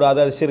வணங்கக்கூடாது,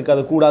 அது ஷிர்க்,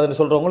 அது கூடாதுன்னு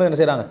சொல்கிறவங்களும் என்ன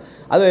செய்கிறாங்க,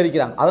 அதில்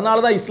இருக்கிறாங்க. அதனால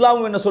தான்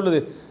இஸ்லாமும் என்ன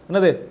சொல்லுது,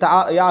 என்னது,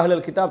 யா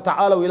அஹ்லல் கிதாப்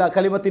தஆலவ் இலா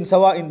கலிமத்தின்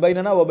ஸவாஇன்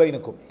பைனனா வ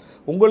பைனக்கும்,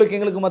 உங்களுக்கு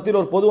எங்களுக்கு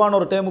மத்தியில் ஒரு பொதுவான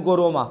ஒரு டேமுக்கு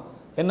வருவோமா,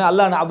 என்ன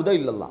அல்லாஹ் நஅபுது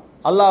இல்லல்லாஹ்,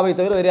 அல்லாஹ்வை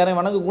தவிர வேறு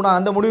யாரையும் வணங்கக்கூடாது,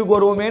 அந்த முடிவுக்கு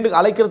வருவோமே என்று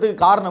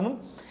அழைக்கிறதுக்கு காரணமும்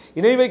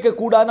இணை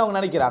வைக்கக்கூடாதுன்னு அவங்க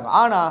நினைக்கிறாங்க.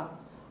 ஆனால்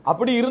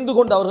அப்படி இருந்து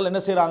கொண்டு அவர்கள் என்ன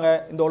செய்கிறாங்க,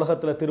 இந்த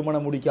உலகத்தில்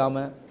திருமணம்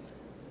முடிக்காமல்,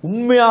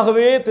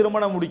 உண்மையாகவே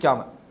திருமணம்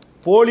முடிக்காமல்,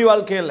 போலி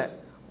வாழ்க்கையில்,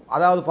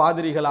 அதாவது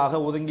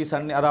பாதிரிகளாக ஒதுங்கி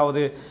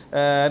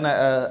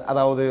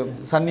அதாவது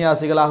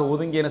சன்னியாசிகளாக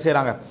ஒதுங்கி என்ன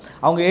செய்கிறாங்க,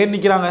 அவங்க ஏன்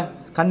நிற்கிறாங்க,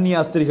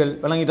 கன்னியாஸ்திரிகள்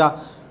விளங்கிட்டா.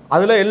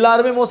 அதில்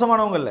எல்லாருமே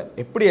மோசமானவங்க இல்லை,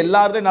 எப்படி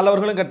எல்லாருமே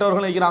நல்லவர்களும்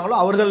கெட்டவர்களும் இருக்கிறாங்களோ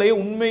அவர்களையே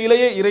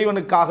உண்மையிலேயே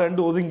இறைவனுக்காக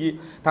என்று ஒதுங்கி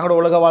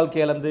தங்களோட உலக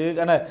வாழ்க்கை இழந்து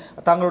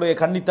தங்களுடைய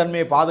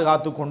கன்னித்தன்மையை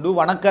பாதுகாத்து கொண்டு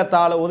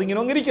வணக்கத்தால்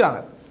ஒதுங்கினவங்க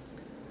இருக்கிறாங்க.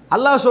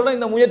 அல்லாஹ் சொல்ற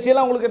இந்த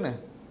முயற்சியெல்லாம் அவங்களுக்கு என்ன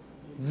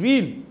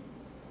வீண்,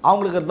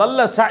 அவங்களுக்கு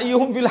நல்ல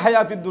சையும் ஃபில்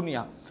ஹயாத்தித்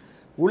துன்யா,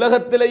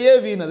 உலகத்திலேயே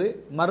வீணது,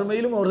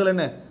 மறுமையிலும் அவர்கள்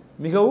என்ன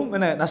மிகவும்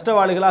என்ன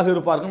நஷ்டவாளிகளாக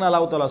இருப்பார்கள்.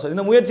 அல்லாஹ் தஆலா சொல்ற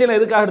இந்த முயற்சியில்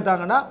எதுக்காக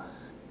எடுத்தாங்கன்னா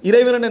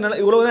இறைவனை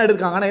இவ்வளவு தான்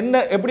எடுக்காங்க. ஆனால்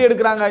என்ன எப்படி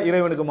எடுக்கிறாங்க,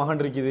 இறைவனுக்கு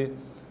மகன் இருக்குது,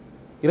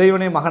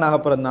 இறைவனே மகனாக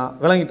பிறந்தான்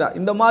விளங்கிட்டா.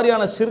 இந்த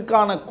மாதிரியான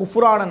ஷிர்கான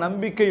குஃப்ரான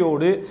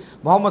நம்பிக்கையோடு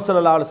முஹம்மது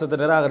ஸல்லல்லாஹு அலைஹி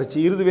வஸல்லத்தை நிராகரித்து,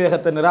 இறுதி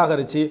வேகத்தை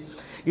நிராகரித்து,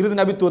 இறுதி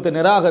நபித்துவத்தை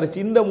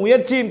நிராகரித்து, இந்த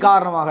முயற்சியின்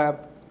காரணமாக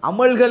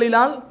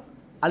அமல்களினால்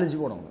அழிஞ்சு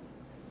போனவங்க,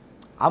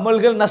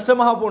 அமல்கள்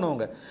நஷ்டமாக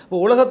போனவங்க. இப்போ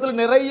உலகத்தில்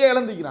நிறைய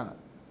இழந்துக்கிறாங்க.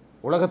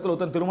 உலகத்தில்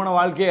ஒருத்தன் திருமண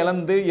வாழ்க்கையை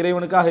இழந்து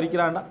இறைவனுக்காக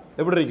இருக்கிறான்னா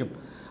எப்படி இருக்கும்.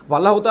 அப்போ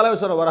அல்லாஹ் தஆலா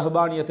சொல்ற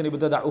வரஹபானியத்தின்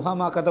இப்ததஉஹா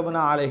மா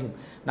கதபனா அலைஹிம்,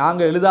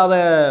 நாங்கள் எழுதாத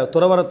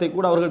துறவரத்தை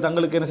கூட அவர்கள்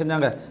தங்களுக்கு என்ன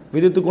செஞ்சாங்க,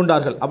 விதித்து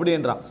கொண்டார்கள் அப்படி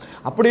என்றான்.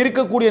 அப்படி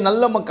இருக்கக்கூடிய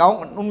நல்ல மக்கள்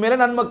அவங்க உண்மையிலே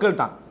நன்மக்கள்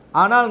தான்.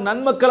 ஆனால்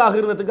நன்மக்களாக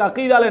இருந்ததுக்கு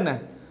அக்கீதால என்ன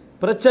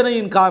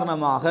பிரச்சனையின்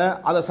காரணமாக,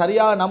 அதை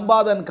சரியாக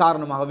நம்பாதன்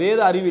காரணமாக, வேத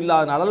அறிவு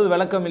இல்லாதனால அல்லது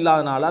விளக்கம்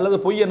இல்லாதனால அல்லது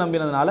பொய்யை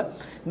நம்பினதுனால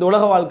இந்த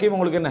உலக வாழ்க்கையும்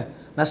உங்களுக்கு என்ன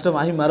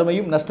நஷ்டமாகி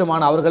மறுமையும்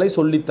நஷ்டமான அவர்களை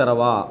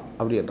சொல்லித்தரவா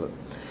அப்படின்றது.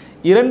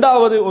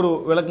 இரண்டாவது ஒரு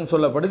விளக்கம்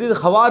சொல்லப்படுது, இது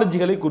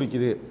ஹவாரிஜிகளை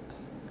குறிக்குது.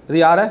 இது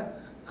யார,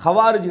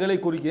 ஹவாரிஜிகளை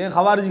குறிக்குது.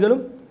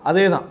 ஹவாரிஜிகளும்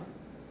அதே தான்.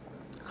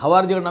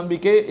 ஹவாரிஜிகள்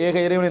நம்பிக்கை ஏக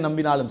இறைவனை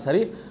நம்பினாலும்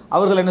சரி,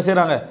 அவர்கள் என்ன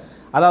செய்கிறாங்க,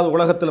 அதாவது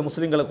உலகத்தில்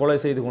முஸ்லீம்களை கொலை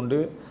செய்து கொண்டு,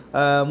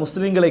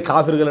 முஸ்லீம்களை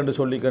காஃபிர்கள் என்று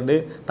சொல்லிக்கொண்டு,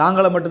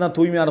 தாங்களை மட்டும்தான்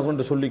தூய்மையானவர்கள்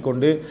என்று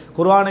சொல்லிக்கொண்டு,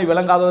 குர்ஆனை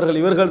விளங்காதவர்கள்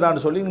இவர்கள்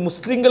தான் சொல்லி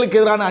முஸ்லீம்களுக்கு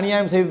எதிரான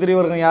அநியாயம் செய்து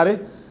தெரியவர்கள் யார்,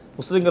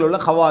 முஸ்லீம்கள் உள்ள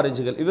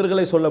ஹவாரிஜிகள்,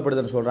 இவர்களை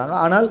சொல்லப்படுதுன்னு சொல்கிறாங்க.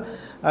 ஆனால்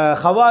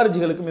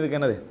ஹவாரிஜிகளுக்கும் இதுக்கு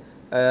என்னது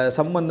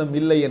சம்பந்தம்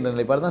இல்லை என்ற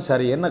நிலைப்பாடு தான்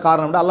சரி. என்ன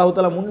காரணம்னா அல்லாஹ்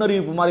தஆலா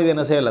முன்னறிவிப்பு மாதிரி இது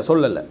என்ன செய்யலை,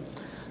 சொல்லலை.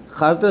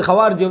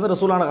 ஹவாரிஜி வந்து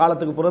ரசூலான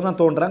காலத்துக்கு பிறகு தான்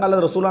தோன்றாங்க,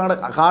 அல்லது ரசூலான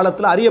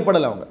காலத்தில்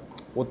அறியப்படலை. அவங்க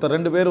ஒருத்தர்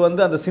ரெண்டு பேர்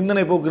வந்து அந்த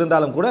சிந்தனை போக்கு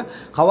இருந்தாலும் கூட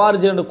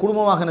ஹவாரிஜி என்ற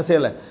குடும்பமாக என்ன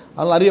செய்யலை,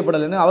 அவர்கள்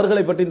அறியப்படலைன்னு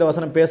அவர்களை பற்றி இந்த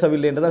வசனம்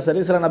பேசவில்லை என்றுதான்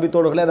சரி. சில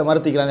நபித்தோடுகளை அதை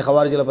மறுத்திக்கிறாங்க,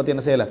 ஹவாரிஜிகளை பற்றி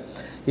என்ன செய்யலை,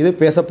 இது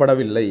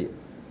பேசப்படவில்லை.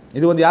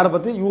 இது வந்து யாரை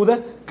பற்றி, யூத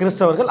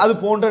கிறிஸ்தவர்கள் அது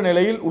போன்ற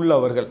நிலையில்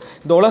உள்ளவர்கள்,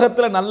 இந்த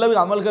உலகத்தில் நல்லது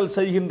அமல்கள்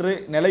செய்கின்ற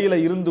நிலையில்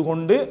இருந்து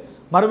கொண்டு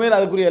மறுமையில்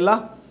அதுக்குரிய எல்லா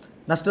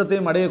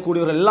நஷ்டத்தையும்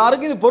அடையக்கூடியவர்கள்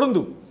எல்லாருக்கும் இது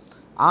பொருந்தும்.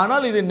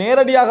 ஆனால் இது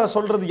நேரடியாக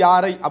சொல்றது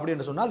யாரை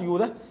அப்படின்னு சொன்னால்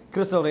யூத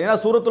கிறிஸ்தவர்கள். ஏன்னா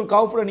சூரத்துல்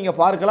கஹ்ஃப்ல நீங்க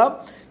பார்க்கலாம்,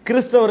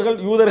 கிறிஸ்தவர்கள்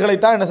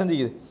யூதர்களைத்தான் என்ன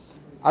செஞ்சுக்குது,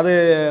 அது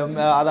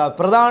அதாவது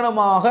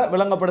பிரதானமாக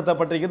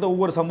விளங்கப்படுத்தப்பட்டிருக்கிறது.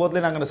 ஒவ்வொரு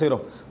சம்பவத்திலையும் நாங்கள் என்ன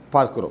செய்கிறோம்,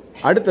 பார்க்கிறோம்.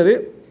 அடுத்தது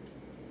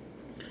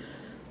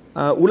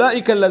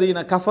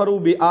உலாயிகல்லதீன கஃபரு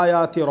பி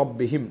ஆயாத்தி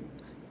ரப்பிஹிம்,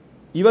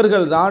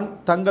 இவர்கள்தான்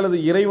தங்களது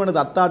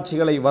இறைவனது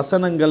அத்தாட்சிகளை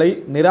வசனங்களை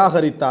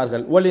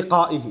நிராகரித்தார்கள்.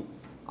 வலிகாஇஹி,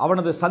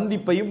 அவனது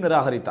சந்திப்பையும்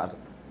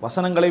நிராகரித்தார்கள்.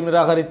 வசனங்களையும்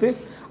நிராகரித்து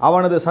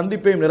அவனது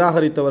சந்திப்பையும்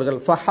நிராகரித்தவர்கள்.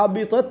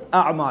 ஃபஹபிதத்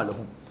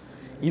அஅமாலுஹும்,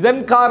 இதன்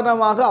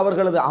காரணமாக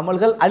அவர்களது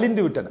அமல்கள்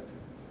அழிந்து விட்டன.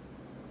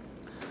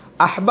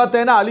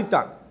 அஹ்பத்தன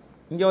அழித்தான்,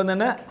 இங்கே வந்து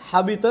என்ன,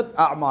 ஹபிதத்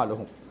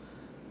அஅமாலுஹும்,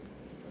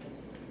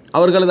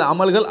 அவர்களது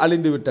அமல்கள்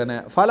அழிந்து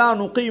விட்டன. ஃபலா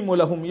நுகீமு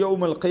லஹும்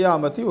யௌமல்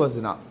கியாமத்தி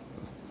வஸ்னா,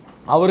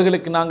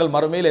 அவர்களுக்கு நாங்கள்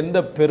மறுமையில் எந்த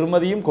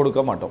பெருமதியும் கொடுக்க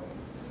மாட்டோம்.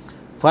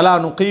 ஃபலா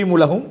நுகீமு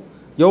லஹும்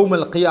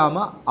யௌமல்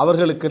கியாமா,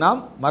 அவர்களுக்கு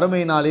நாம்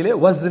மறுமை நாளிலே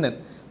வஸ்னன்,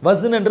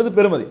 வஸ்னன்றது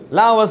பெருமதி.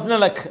 லா வஸ்ன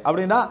லக்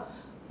அப்படின்னா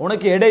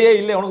உனக்கு எடையே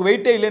இல்லை, உனக்கு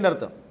வெயிட்டே இல்லைன்னு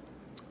அர்த்தம்.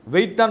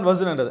 வெயிட் தான்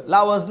வஸ்னன்றது. லா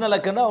வஸ்ன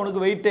லக்னா உனக்கு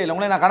வெயிட்டே இல்லை,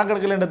 உங்களை நான்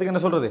கணக்கெடுக்கலைன்றதுக்கு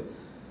என்ன சொல்றது,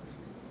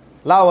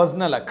 லா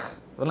வஸ்ன லக்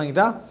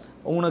இல்லைங்கிட்டா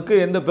உனக்கு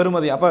எந்த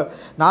பெருமதி. அப்போ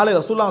நாளை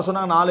ரசூலுல்லாஹ்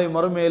சொன்னாங்க, நாளை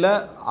மறுமையில்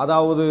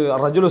அதாவது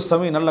ரஜுலு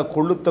சமி, நல்ல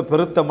கொழுத்த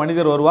பெருத்த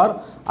மனிதர் வருவார்,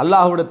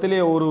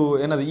 அல்லாஹ்விடத்திலே ஒரு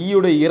எனது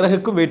ஈயுடைய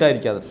இறகுக்கும் வெயிட்டாக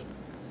இருக்காது.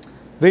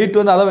 வெயிட்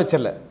வந்து அதை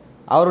வச்சல,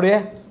 அவருடைய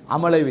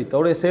அமலை வைத்து,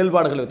 அவருடைய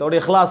செயல்பாடுகளை வைத்து,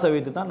 அவருடைய இஹ்லாஸை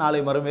வைத்து தான் நாளை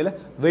மறுமையில்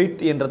வெயிட்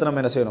என்றதை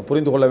நம்ம என்ன செய்யணும்,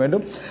 புரிந்து கொள்ள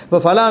வேண்டும். இப்போ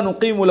ஃபலா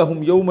நுகீமு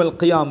லஹும் யௌமல்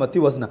கியாமத்தி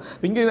வஸ்னா,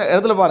 இங்கே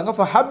இடத்துல பாருங்க,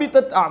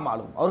 ஃபஹபிதத்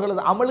அஅமாலுஹும்,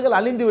 அவர்களது அமல்கள்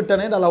அழிந்து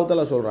விட்டனே என்று அல்லாஹ்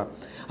தஆலா சொல்கிறான்.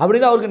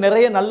 அப்படின்னா அவருக்கு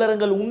நிறைய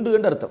நல்லறங்கள் உண்டு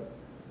என்று அர்த்தம்.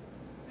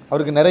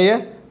 அவருக்கு நிறைய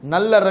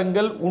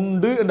நல்லறங்கள்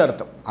உண்டு என்று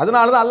அர்த்தம்.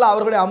 அதனால தான் அல்லாஹ்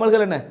அவர்களுடைய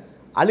அமல்கள் என்ன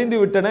அழிந்து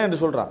விட்டன என்று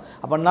சொல்றான்.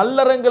 அப்ப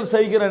நல்லறங்கள்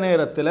செய்கிற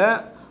நேரத்தில்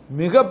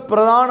மிக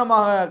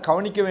பிரதானமாக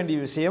கவனிக்க வேண்டிய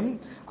விஷயம்,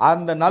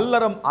 அந்த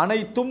நல்லறம்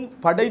அனைத்தும்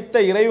படைத்த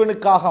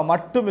இறைவனுக்காக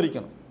மட்டும்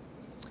இருக்கணும்.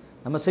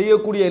 நம்ம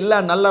செய்யக்கூடிய எல்லா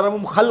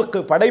நல்லறமும் ஹல்க்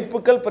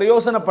படைப்புகள்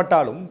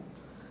பிரயோசனப்பட்டாலும்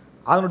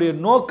அதனுடைய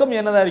நோக்கம்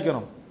என்னதான்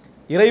இருக்கணும்,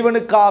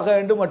 இறைவனுக்காக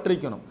என்று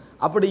மற்றிருக்கணும்.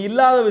 அப்படி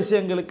இல்லாத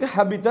விஷயங்களுக்கு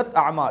ஹபிதத்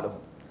அமாலும்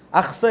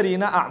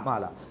அஹ்சரீன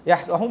அமாலா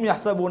யஹ்ஸஹும்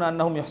யஹ்ஸபூன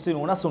அன்னஹும்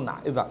யஹ்ஸினூன சுன்னா.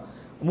 இதுதான்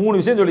 3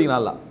 விஷயம்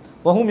சொல்லிக்கலாம். அல்லாஹ்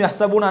வஹும்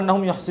யஹ்ஸபூன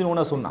அன்னஹும்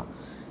யஹ்ஸினூன சுன்னா,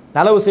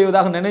 நலவு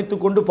செய்வதாக நினைத்து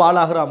கொண்டு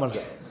பாழாகிற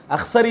அமல்கள்.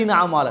 அஹ்சரீன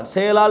அமாலன்,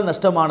 செயலால்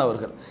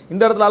நஷ்டமானவர்கள்.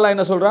 இந்த இடத்துல அல்லாஹ்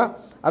என்ன சொல்றா,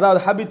 அதாவது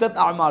ஹபிதத்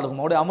அமாலுகும்,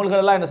 அவருடைய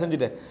அமல்கள் எல்லாம் என்ன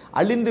செஞ்சுட்டு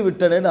அழிந்து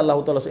விட்டனேன்னு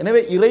அல்லாஹ் தஆலா.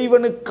 எனவே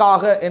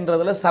இறைவனுக்காக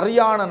என்றதுல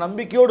சரியான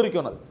நம்பிக்கையோடு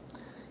இருக்கணும்.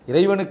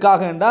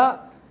 இறைவனுக்காக என்றா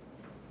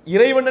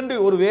இறைவன் என்று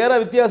ஒரு வேற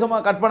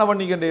வித்தியாசமாக கற்பனை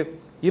பண்ணிக்கிண்டு,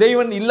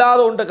 இறைவன் இல்லாத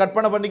ஒன்றை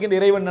கற்பனை பண்ணிக்கிண்டு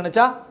இறைவன்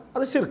நினைச்சா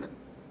அது ஷிர்க்.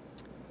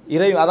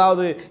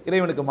 அதாவது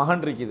இறைவனுக்கு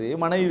மகன் இருக்குது,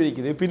 மனைவி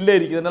இருக்குது, பிள்ளை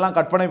இருக்குதுன்னெல்லாம்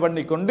கற்பனை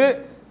பண்ணி கொண்டு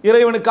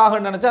இறைவனுக்காக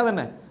நினைச்சா அது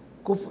என்ன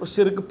குஃப்ர்,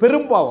 ஷிர்க்,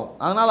 பெரும்பாவம்.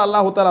 அதனால்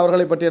அல்லாஹ் தஆலா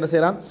அவர்களை பற்றி என்ன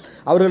செய்கிறான்,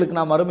 அவர்களுக்கு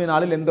நாம் மறுமை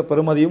நாளில் எந்த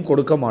பெருமதியும்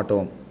கொடுக்க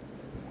மாட்டோம்.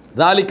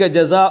 தாலிக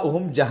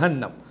ஜஸாஉஹும்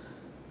ஜஹன்னம்,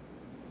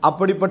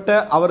 அப்படிப்பட்ட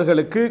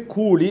அவர்களுக்கு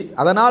கூலி,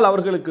 அதனால்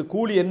அவர்களுக்கு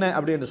கூலி என்ன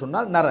அப்படி என்று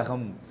சொன்னால்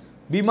நரகம்.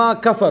 பிமா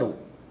கஃபரு,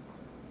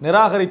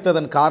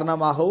 நிராகரித்ததன்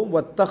காரணமாகவும்,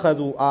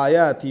 வத்தஹது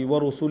ஆயாதி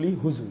வருசுலி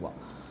ஹுசுவா,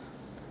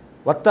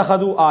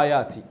 வத்தஹது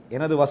ஆயாதி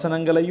எனது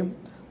வசனங்களையும்,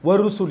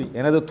 வருசுலி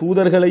எனது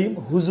தூதர்களையும்,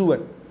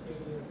 ஹுசுவன்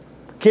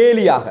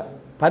கேலியாக,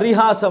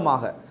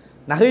 பரிகாசமாக,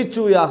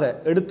 நகைச்சுவையாக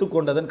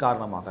எடுத்துக்கொண்டதன்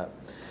காரணமாக.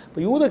 இப்போ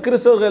யூத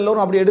கிறிஸ்தவர்கள்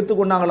எல்லோரும் அப்படி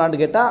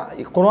எடுத்துக்கொண்டாங்களான்னு கேட்டால்,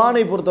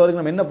 குர்ஆனை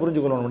பொறுத்தவரைக்கும் நம்ம என்ன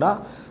புரிஞ்சுக்கொள்ளணும்னா,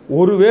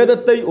 ஒரு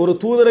வேதத்தை ஒரு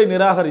தூதரை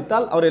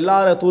நிராகரித்தால் அவர் எல்லா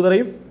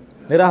தூதரையும்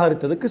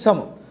நிராகரித்ததுக்கு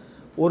சமம்.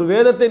 ஒரு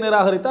வேதத்தை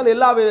நிராகரித்தால்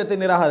எல்லா வேதத்தை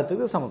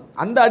நிராகரித்ததுக்கு சமம்.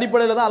 அந்த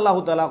அடிப்படையில் தான் அல்லாஹ்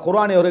தஆலா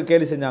குர்ஆனை அவர்கள்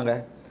கேலி செஞ்சாங்க.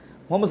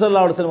 முஹம்மது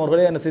ஸல்லல்லாஹு அலைஹி வஸல்லம்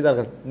அவர்களே என்ன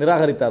செய்தார்கள்,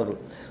 நிராகரித்தார்கள்.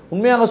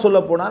 உண்மையாக சொல்ல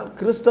போனால்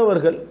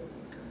கிறிஸ்தவர்கள்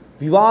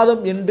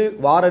விவாதம் என்று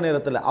வார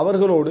நேரத்தில்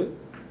அவர்களோடு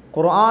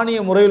குர்ஆனிய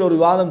முறையில் ஒரு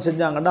விவாதம்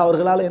செஞ்சாங்கன்னா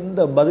அவர்களால்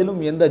எந்த பதிலும்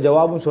எந்த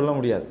ஜவாபும் சொல்ல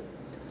முடியாது.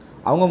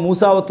 அவங்க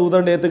மூசாவை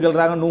தூதரண்டு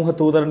ஏற்றுக்கொள்கிறாங்க, நூஹ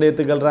தூதரண்டு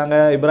ஏற்றுக்கொள்கிறாங்க,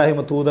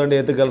 இப்ராஹிமை தூதரண்டு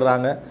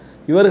ஏற்றுக்கொள்கிறாங்க.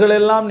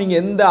 இவர்களெல்லாம் நீங்கள்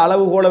எந்த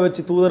அளவுகோலை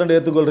வச்சு தூதரண்டு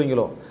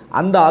ஏற்றுக்கொள்கிறீங்களோ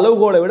அந்த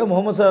அளவுகோலை விட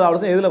முஹம்மது ஸல்லல்லாஹு அலைஹி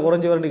வஸல்லம் எதில்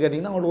குறைஞ்சவர்னு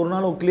கேட்டிங்கன்னா அவங்களுக்கு ஒரு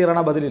நாள்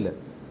கிளியரான பதில் இல்லை.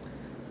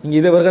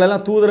 நீங்கள்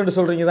இவர்களெல்லாம் தூதரண்டு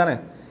சொல்கிறீங்க தானே,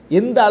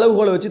 எந்த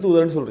அளவுகோலை வச்சு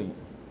தூதரண்டு சொல்கிறீங்க,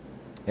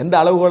 எந்த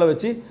அளவுகோலை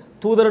வச்சு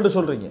தூதரண்டு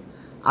சொல்கிறீங்க,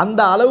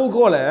 அந்த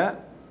அளவுகோலை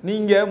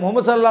நீங்கள்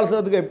முஹம்மது ஸல்லல்லாஹு அலைஹி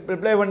வஸல்லத்துக்கு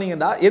ரிப்ளை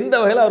பண்ணீங்கன்னா எந்த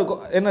வகையில் அவருக்கு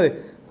என்னது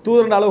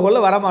தூதரண்டு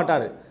அளவுகோலில்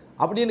வரமாட்டார்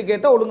அப்படின்னு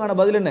கேட்டால் ஒழுங்கான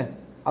பதில் என்ன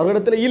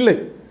அவர்களிடத்துல இல்லை.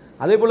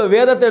 அதே போல்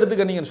வேதத்தை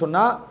எடுத்துக்கிட்டீங்கன்னு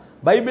சொன்னால்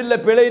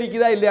பைபிளில் பிழை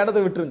இருக்குதா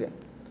இல்லையானதை விட்டுருங்க,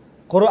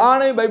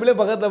 குர்ஆனை பைபிளே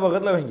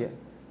பக்கத்தில் வைங்க,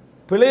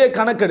 பிழையை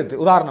கணக்கெடுத்து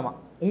உதாரணமாக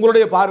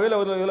உங்களுடைய பார்வையில்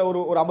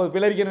ஒரு 50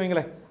 பிழை இருக்கணும்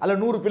வைங்களேன், அல்ல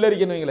 100 பிழை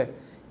இருக்கணும் வைங்களேன்,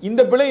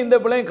 இந்த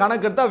பிழையும்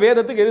கணக்கெடுத்தால்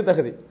வேதத்துக்கு எது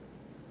தகுதி,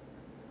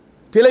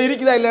 பிழை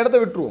இருக்குதா இல்லை இடத்த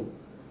விட்டுருவோம்,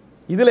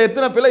 இதில்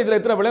எத்தனை பிழை இதில்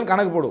எத்தனை பிழைன்னு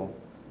கணக்கு போடுவோம்.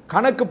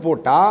 கணக்கு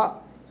போட்டால்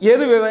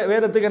எது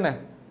வேதத்துக்கு என்ன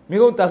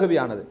மிகவும்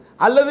தகுதியானது,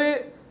 அல்லது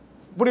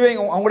இப்படி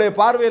வைங்க அவங்களுடைய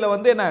பார்வையில்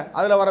என்ன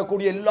அதில்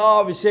வரக்கூடிய எல்லா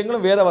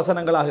விஷயங்களும் வேத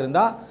வசனங்களாக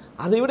இருந்தால்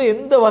அதை விட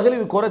எந்த வகையில்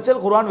இது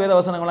குறைச்சல் குர்ஆன் வேத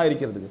வசனங்களாக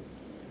இருக்கிறதுக்கு.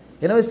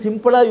 எனவே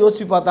சிம்பிளாக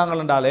யோசிச்சு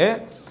பார்த்தாங்கன்றாலே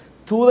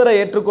தூதரை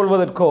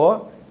ஏற்றுக்கொள்வதற்கோ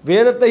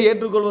வேதத்தை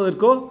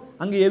ஏற்றுக்கொள்வதற்கோ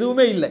அங்கே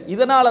எதுவுமே இல்லை.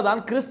 இதனால தான்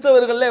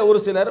கிறிஸ்தவர்களில் ஒரு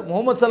சிலர்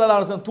முஹம்மது ஸல்லல்லாஹு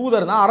அலைஹி வஸல்லம்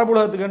தூதர் தான், அரபு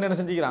உலகத்துக்கு என்ன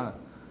செஞ்சுக்கிறாங்க,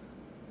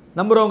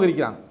 நம்புறவங்க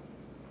இருக்கிறாங்க,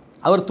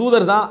 அவர்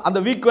தூதர் தான், அந்த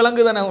வீக்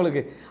விளங்கு தானே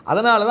அவங்களுக்கு.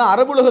 அதனால தான்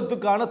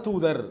அரபுலகத்துக்கான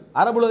தூதர்,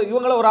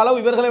 இவங்களை ஒரு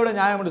அளவு இவர்களை விட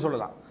நியாயம் என்று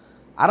சொல்லலாம்.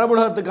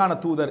 அரபுலகத்துக்கான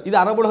தூதர், இது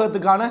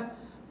அரபுலகத்துக்கான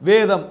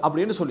வேதம்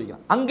அப்படின்னு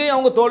சொல்லிக்கிறான். அங்கேயும்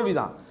அவங்க தோல்வி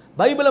தான்.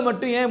 பைபிளை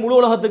மட்டும் ஏன் முழு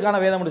உலகத்துக்கான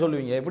வேதம்னு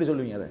சொல்லுவீங்க, எப்படி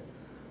சொல்லுவீங்க அதை?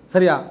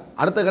 சரியா,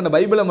 அடுத்த கண்ட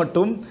பைபிளை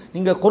மட்டும்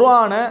நீங்கள்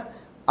குர்ஆனை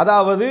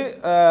அதாவது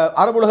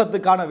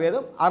அரபுலகத்துக்கான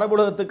வேதம்,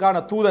 அரபுலகத்துக்கான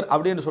தூதர்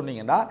அப்படின்னு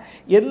சொன்னீங்கன்னா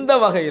எந்த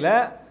வகையில்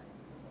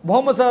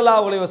முஹம்மது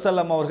ஸல்லல்லாஹு அலைஹி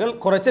வஸல்லம் அவர்கள்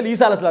குறைச்சல்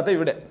ஈசா அலைஹிஸ்ஸலாத்தை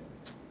விட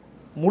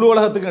முழு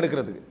உலகத்துக்கு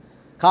எடுக்கிறதுக்கு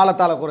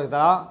காலத்தால்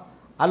குறைத்தலா,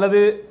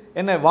 அல்லது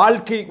என்ன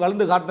வாழ்க்கை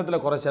வளர்ந்து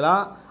காட்டினத்தில் குறைச்சலா,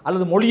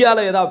 அல்லது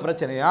மொழியால் ஏதாவது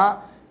பிரச்சனையா?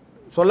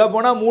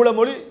 சொல்லப்போனால்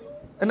மூலமொழி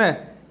என்ன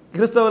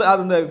கிறிஸ்தவர்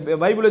அந்த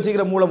பைபிள்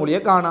வச்சுக்கிற மூலமொழியை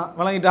காணா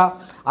வழங்கிட்டா.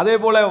 அதே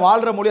போல்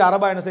வாழ்கிற மொழி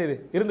அரபா என்ன செய்யுது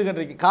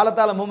இருந்துகிட்டு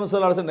காலத்தால் முஹம்மது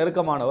ஸல்லல்லாஹு அலைஹி வஸல்லம்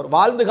நெருக்கமானவர்,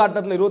 வாழ்ந்து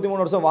காட்டினத்தில்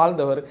 23 வருஷம்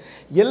வாழ்ந்தவர்,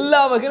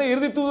 எல்லா வகையிலும்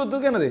இறுதி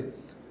தூதத்துக்கு என்னது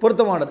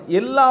பொருத்தமானவர்,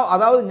 எல்லா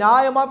அதாவது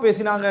நியாயமாக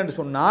பேசினாங்க என்று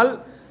சொன்னால்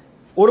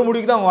ஒரு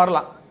முடிவுக்கு தான்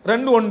வரலாம்.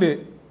 2 ஒன்று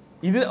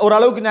இது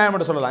ஓரளவுக்கு நியாயம்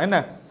என்று சொல்லலாம். என்ன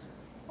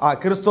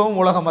கிறிஸ்தவம்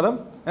உலக மதம்,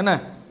 என்ன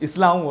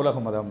இஸ்லாமும் உலக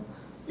மதம்,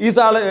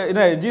 ஈசா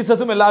என்ன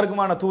ஜீசஸும்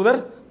எல்லாருக்குமான தூதர்,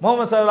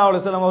 முஹம்மது ஸல்லல்லாஹு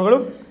அலைஹி வஸல்லம்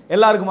அவர்களும்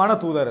எல்லாருக்குமான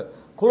தூதர்,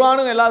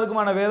 குர்ஆனும்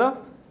எல்லாருக்குமான வேதம்,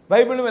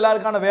 பைபிளும்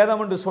எல்லாருக்கான வேதம்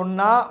என்று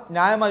சொன்னால்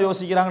நியாயமாக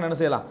யோசிக்கிறாங்கன்னு என்ன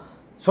செய்யலாம்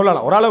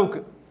சொல்லலாம் ஓரளவுக்கு.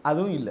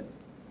 அதுவும் இல்லை.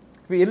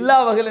 இப்போ எல்லா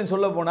வகையிலும்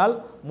சொல்ல போனால்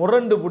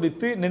முரண்டு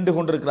பிடித்து நின்று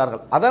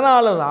கொண்டிருக்கிறார்கள்.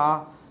 அதனால தான்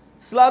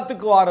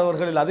இஸ்லாத்துக்கு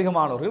வாரவர்களில்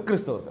அதிகமானவர்கள்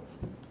கிறிஸ்தவர்கள்,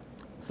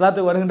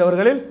 இஸ்லாத்துக்கு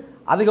வருகின்றவர்களில்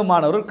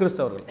அதிகமானவர்கள்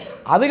கிறிஸ்தவர்கள்,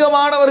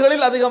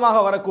 அதிகமானவர்களில்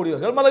அதிகமாக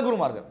வரக்கூடியவர்கள்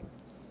மதகுருமார்கள்,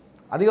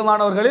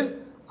 அதிகமானவர்களில்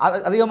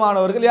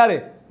அதிகமானவர்கள் யாரு?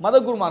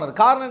 மதகுருமானர்.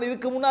 காரணம்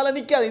இதுக்கு முன்னால்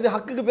நிற்காது. இது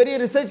ஹக்குக்கு பெரிய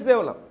ரிசர்ச்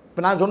தேவையில்லை.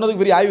 இப்போ நான்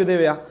சொன்னதுக்கு பெரிய ஆய்வு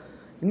தேவையா?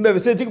 இந்த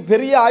ரிசர்ச்சுக்கு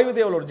பெரிய ஆய்வு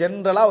தேவை.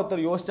 ஜென்ரலாக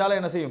ஒருத்தர் யோசிச்சாலும்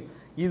என்ன செய்யும்,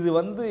 இது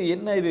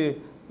என்ன இது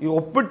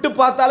ஒப்பிட்டு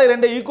பார்த்தாலே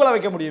ரெண்டை ஈக்குவலாக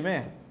வைக்க முடியுமே,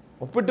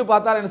 ஒப்பிட்டு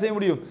பார்த்தால் என்ன செய்ய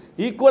முடியும்,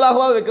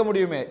 ஈக்குவலாகவாக வைக்க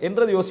முடியுமே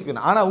என்றது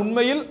யோசிக்கணும். ஆனால்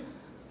உண்மையில்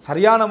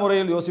சரியான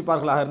முறையில்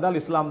யோசிப்பார்களாக இருந்தால்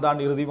இஸ்லாம்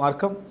தான் இறுதி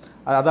மார்க்கம்.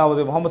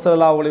 அதாவது முஹம்மது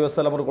ஸல்லல்லாஹு அலைஹி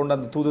வஸல்லம் கொண்ட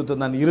அந்த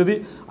தூதுத்துவம் தான் இறுதி.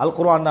 அல்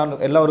குர்ஆன் தான்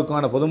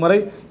எல்லோருக்குமான பொதுமறை.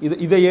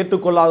 இதை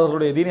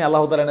ஏற்றுக்கொள்ளாதவர்களுடைய தீனை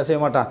அல்லாஹ் தஆலா என்ன செய்ய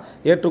மாட்டான்,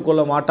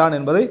 ஏற்றுக்கொள்ள மாட்டான்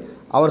என்பதை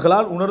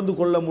அவர்களால் உணர்ந்து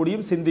கொள்ள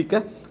முடியும், சிந்திக்க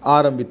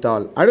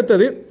ஆரம்பித்தால்.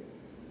 அடுத்தது,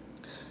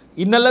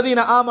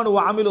 இன்னல்லதீன ஆமனு வ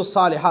அமிலு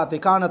ஸாலிஹாத்தி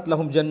கானத்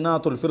லஹும்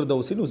ஜன்னாத்துல்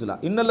ஃபிர்தௌஸி நுஸுலா.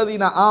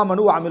 இன்னல்லதீன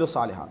ஆமனு வ அமிலு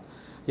ஸாலிஹாத்,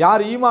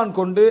 யார் ஈமான்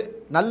கொண்டு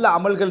நல்ல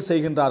அமல்கள்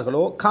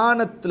செய்கின்றார்களோ,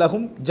 கானத்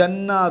லஹும்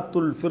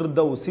ஜன்னாத்துல்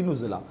ஃபிர்தௌஸி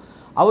நுஸுலா,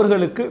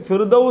 அவர்களுக்கு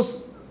ஃபிர்தௌஸ்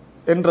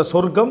என்ற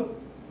சொர்க்கம்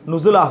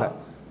நுசுலாக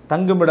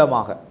தங்கும்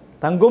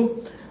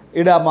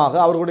இடமாக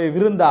அவர்களுடைய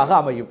விருந்தாக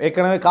அமையும்.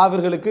 ஏற்கனவே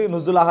காவிர்களுக்கு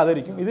நுசுலாக அது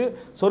இருக்கும், இது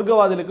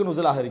சொர்க்கவாதிகளுக்கு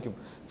நுசுலாக இருக்கும்.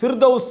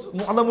 ஃபிர்தௌஸ்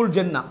முஅதமுல்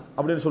ஜன்னா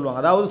அப்படின்னு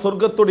சொல்லுவாங்க. அதாவது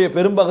சொர்க்கத்துடைய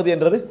பெரும்பகுதி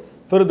என்றது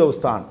ஃபிர்தௌஸ்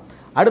தான்.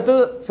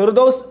 அடுத்தது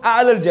ஃபிர்தௌஸ்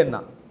அலல்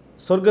ஜன்னா,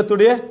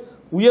 சொர்க்கத்துடைய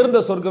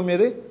உயர்ந்த சொர்க்கம்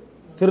எது?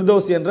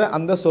 ஃபிர்தௌஸ் என்ற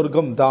அந்த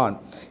சொர்க்கம் தான்.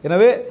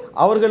 எனவே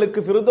அவர்களுக்கு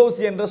ஃபிர்தௌஸ்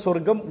என்ற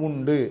சொர்க்கம்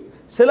உண்டு.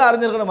 சில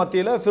அறிஞர்கள்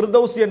மத்தியில்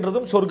ஃபிர்தௌஸ்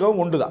என்றதும் சொர்க்கம்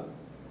உண்டு தான்.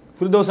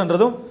 ஃபிர்தௌஸ்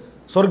என்றதும்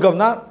சொர்க்கம்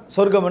தான்,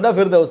 சொர்க்கம் என்றால்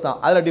ஃபிர்தௌஸ் தான்,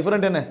 அதில்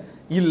டிஃபரெண்ட் என்ன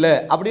இல்லை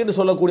அப்படின்னு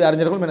சொல்லக்கூடிய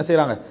அறிஞர்களும் என்ன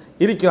செய்கிறாங்க,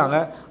 இருக்கிறாங்க.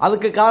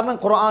 அதுக்கு காரணம்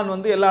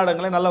குர்ஆன் எல்லா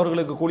இடங்களையும்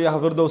நல்லவர்களுக்கு கூலியாக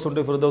ஃபிர்தௌஸ்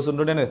உண்டு ஃபிர்தௌஸ்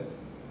உண்டு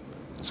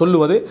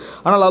சொல்லுவது.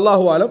 ஆனால்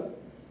அல்லாஹு ஆலம்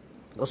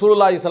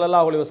ரசூலுல்லாஹி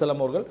ஸல்லல்லாஹு அலைஹி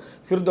வஸல்லம் அவர்கள்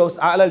ஃபிர்தௌஸ்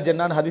அலல்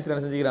ஜன்னான் ஹதீஸில்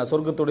என்ன செஞ்சுக்கிறார்,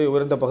 சொர்க்கத்துடைய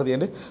உயர்ந்த பகுதி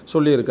என்று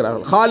சொல்லி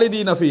இருக்கிறார்கள்.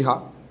 ஹாலிதீன ஃபீஹா,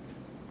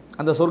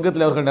 அந்த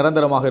சொர்க்கத்தில் அவர்கள்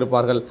நிரந்தரமாக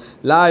இருப்பார்கள்.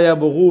 லா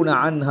யபூன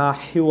அன்ஹா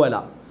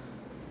ஹிவலா,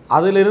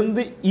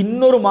 அதிலிருந்து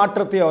இன்னொரு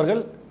மாற்றத்தை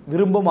அவர்கள்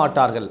விரும்ப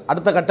மாட்டார்கள்.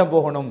 அடுத்த கட்டம்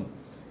போகணும்,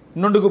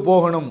 இன்னொன்றுக்கு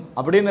போகணும்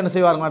அப்படின்னு என்ன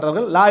செய்வார்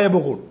மாட்டார்கள், லா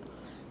யபூன்,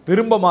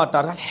 விரும்ப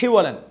மாட்டார்கள்.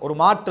 ஹிவலன், ஒரு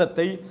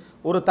மாற்றத்தை,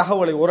 ஒரு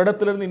தகவலை, ஒரு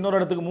இடத்திலிருந்து இன்னொரு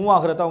இடத்துக்கு மூவ்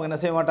ஆகிறத அவங்க என்ன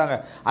செய்ய மாட்டாங்க,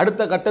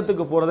 அடுத்த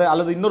கட்டத்துக்கு போகிறதை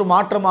அல்லது இன்னொரு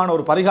மாற்றமான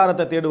ஒரு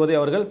பரிகாரத்தை தேடுவதை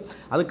அவர்கள்,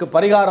 அதுக்கு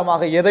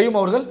பரிகாரமாக எதையும்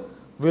அவர்கள்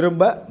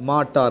விரும்ப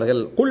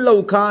மாட்டார்கள்.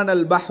 குல்லவ்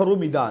கானல் பஹ்ரு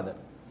மிதாத,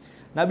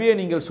 நபியை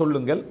நீங்கள்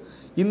சொல்லுங்கள்,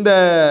 இந்த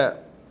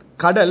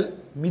கடல்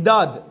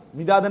மிதாத்,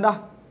 மிதாதுண்டா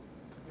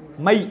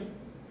மை,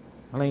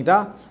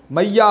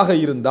 மையாக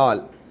இருந்தால்,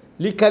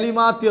 லி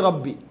கலிமாத்தி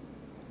ரப்பி,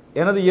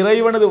 எனது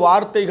இறைவனது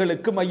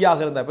வார்த்தைகளுக்கு மையாக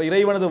இருந்தால், இப்போ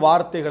இறைவனது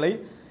வார்த்தைகளை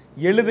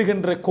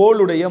எழுதுகின்ற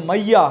கோளுடைய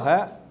மையாக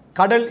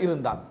கடல்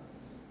இருந்தால்,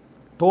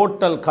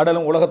 டோட்டல்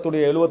கடலும்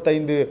உலகத்துடைய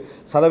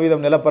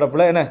 75%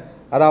 நிலப்பரப்பில் என்ன,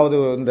 அதாவது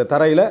இந்த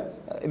தரையில்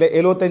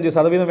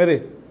 75% எது,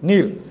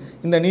 நீர்.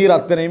 இந்த நீர்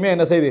அத்தனையுமே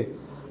என்ன செய்து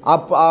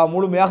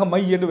முழுமையாக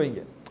மை என்று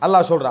வைங்க,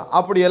 அல்லாஹ் சொல்கிறான்.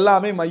 அப்படி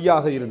எல்லாமே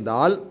மையாக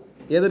இருந்தால்,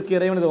 எதற்கு,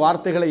 இறைவனது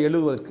வார்த்தைகளை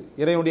எழுதுவதற்கு,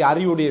 இறைவனுடைய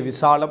அறிவுடைய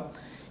விசாலம்,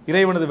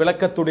 இறைவனது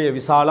விளக்கத்துடைய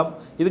விசாலம்,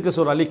 இதுக்கு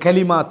சொல்ற அலி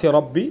கலிமாத்தி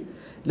ரப்பி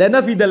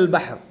லனஃபிதல்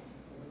பஹர்.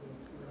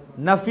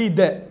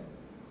 நஃபித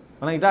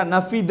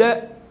நஃபித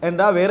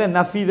என்றா வேற,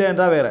 நஃபித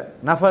என்றா வேற,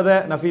 நஃபத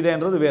நஃபித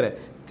என்றது வேற.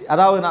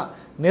 அதாவது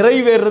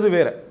நிறைவேறது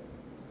வேற,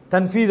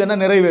 தன்ஃபீதன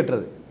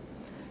நிறைவேற்றது.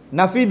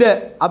 நஃபித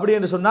அப்படி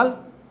என்று சொன்னால்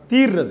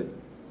தீர்றது,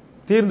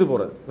 தீர்ந்து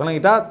போறது,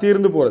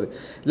 தீர்ந்து போறது.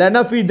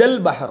 லனஃபிதல்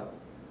பஹர்,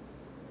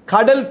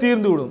 கடல்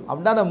தீர்ந்து விடும்.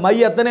 அப்படின்னா அந்த மை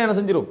அத்தனை என்ன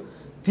செஞ்சிடும்,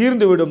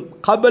 தீர்ந்து விடும்.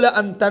 கபல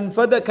அன்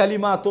தன்ஃபத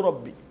கலிமாத்து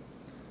ரப்பி,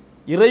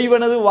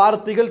 இறைவனது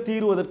வார்த்தைகள்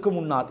தீர்வதற்கு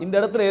முன்னால். இந்த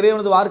இடத்துல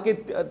இறைவனது வார்த்தை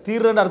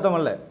தீர்றன்னு அர்த்தம்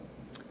அல்ல.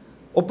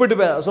 ஒப்பிட்டு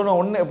சொன்ன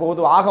ஒன்று,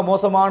 இப்போ ஆக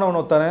மோசமானவன்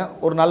ஒருத்தனை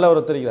ஒரு நல்லவர்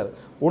தெரிகிறார்,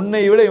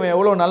 உன்னை விட இவன்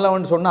எவ்வளோ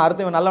நல்லவன் சொன்னால்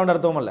அர்த்தம் இவன் நல்லவன்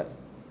அர்த்தம் அல்ல,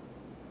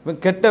 இவன்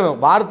கெட்டவன்.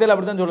 வார்த்தையில்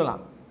அப்படி தான்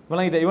சொல்லலாம்.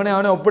 இவனை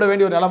அவனை ஒப்பிட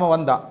வேண்டிய ஒரு நிலைமை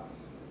வந்தான்,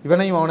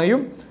 இவனையும்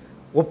அவனையும்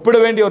ஒப்பிட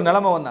வேண்டிய ஒரு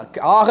நிலைமை வந்தான்.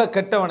 ஆக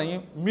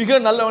கெட்டவனையும் மிக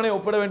நல்லவனையும்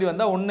ஒப்பிட வேண்டி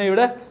வந்தால், உன்னை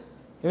விட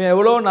இவன்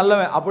எவ்வளோ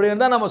நல்லவன்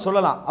அப்படின்னு தான் நம்ம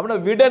சொல்லலாம். அப்படின்னா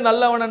விட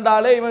நல்லவன்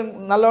என்றாலே இவன்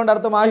நல்லவன்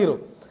அர்த்தம்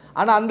ஆகிரும்.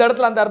 ஆனால் அந்த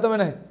இடத்துல அந்த அர்த்தம்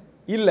என்ன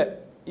இல்லை,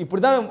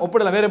 இப்படி தான்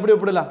ஒப்பிடலாம். வேறு எப்படி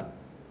ஒப்பிடலாம்?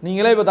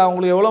 நீங்களே இப்போ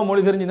உங்களுக்கு எவ்வளோ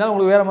மொழி தெரிஞ்சிருந்தாலும்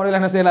உங்களுக்கு வேறு முறையில்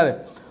என்ன செய்யலாது,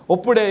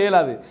 ஒப்பிட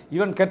இயலாது.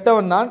 இவன்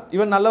கெட்டவன் தான்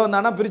இவன் நல்லவன்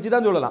தானா பிரித்து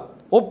தான் சொல்லலாம்.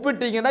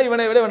 ஒப்பிட்டீங்கன்னா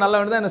இவனை விட இவன்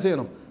நல்லவன் தான் என்ன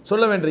செய்யணும்,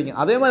 சொல்ல வேண்டியிருக்கீங்க.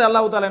 அதே மாதிரி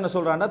அல்லாஹ் தஆலா என்ன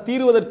சொல்கிறான்னா,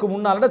 தீர்வதற்கு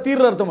முன்னால்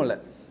தீர்ற அர்த்தம் இல்லை,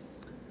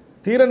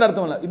 தீரன்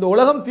அர்த்தம் இல்லை, இந்த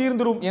உலகம்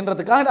தீர்ந்துரும்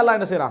என்றதுக்காக அல்லாஹ்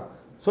என்ன செய்கிறான்,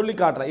 சொல்லி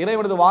காட்டுறான்.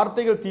 இறைவனது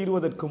வார்த்தைகள்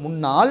தீர்வதற்கு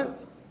முன்னால்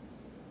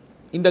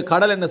இந்த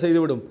கடல் என்ன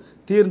செய்துவிடும்,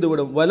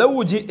 தீர்ந்துவிடும்.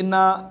 வலவு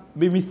ஜினா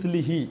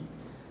பிமிஸ்லிஹி,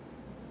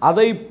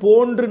 அதை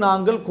போன்று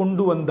நாங்கள்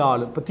கொண்டு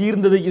வந்தாலும், இப்போ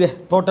தீர்ந்தது இதே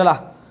டோட்டலா,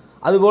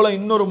 அதுபோல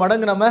இன்னொரு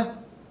மடங்கு நம்ம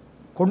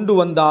கொண்டு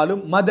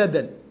வந்தாலும்,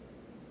 மததன்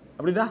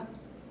அப்படின்னா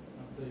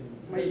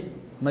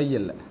மை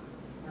அல்ல,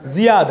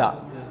 ஜியாதா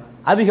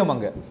அதிகம்.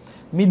 அங்க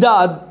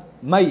மிதாத்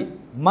மை,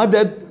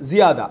 மதத்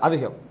ஜியாதா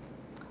அதிகம்.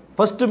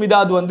 ஃபர்ஸ்ட்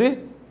மிதாத்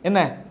என்ன,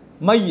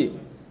 மை.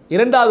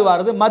 இரண்டாவது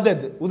வாரது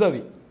மதத்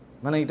உதவி.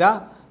 மனைட்டா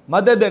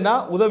மதத்னா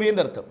உதவி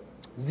என்று அர்த்தம்,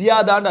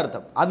 ஜியாதான்னு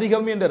அர்த்தம்,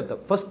 அதிகம் என்று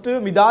அர்த்தம். ஃபர்ஸ்ட்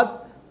மிதாத்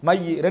மை,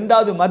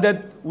 இரண்டாவது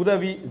மதத்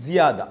உதவி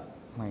ஜியாதா.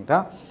 ரைட்டா,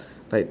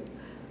 ரைட்.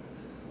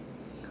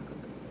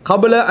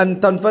 கபல அன்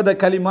தன்ஃபத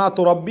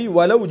கலிமாத்து ரப்பி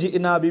வலவ்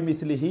ஜினா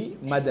பிமிஸ்லிஹி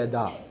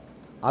மததா.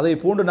 அதை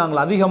போன்று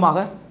நாங்கள் அதிகமாக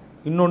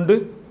இன்னொன்று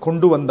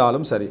கொண்டு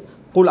வந்தாலும் சரி.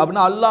 குல்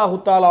அப்படின்னா அல்லாஹு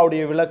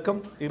தாலாவுடைய விளக்கம்,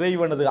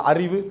 இறைவனது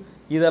அறிவு,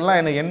 இதெல்லாம்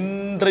என்னை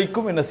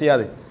என்றைக்கும் என்ன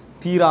செய்யாது,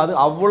 தீராது.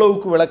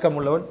 அவ்வளவுக்கு விளக்கம்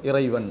உள்ளவன்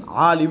இறைவன்.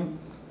 ஆலிம்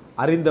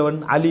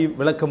அறிந்தவன், அலி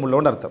விளக்கம்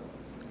உள்ளவன் அர்த்தம்.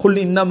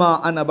 குல் இன்னமா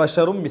அன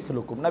பஷரும்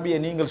மிஸ்லுக்கும்.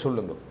 நபியை நீங்கள்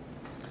சொல்லுங்கள்,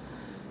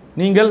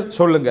 நீங்கள்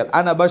சொல்லுங்கள்.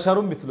 அன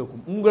பஷரும்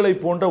மிஸ்லுக்கும், உங்களை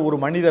போன்ற ஒரு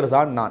மனிதர்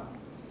தான் நான்.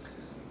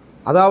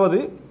 அதாவது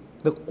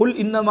இந்த குல்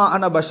இன்னமா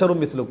அன பஷரும்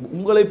மிஸ்லுக்கும்,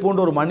 உங்களை போன்ற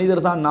ஒரு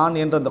மனிதர் தான் நான்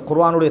என்ற அந்த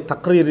குர்ஆனுடைய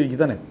தக்ரீர்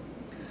இருக்குதானே,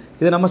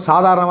 இதை நம்ம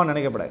சாதாரணமாக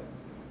நினைக்கப்படாது.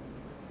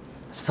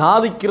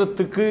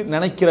 சாதிக்கிறதுக்கு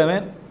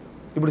நினைக்கிறவன்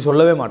இப்படி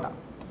சொல்லவே மாட்டான்.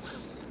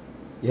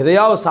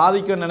 எதையாவது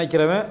சாதிக்க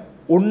நினைக்கிறவன்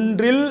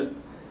ஒன்றில்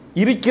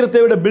இருக்கிறதை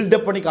விட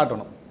பில்டப் பண்ணி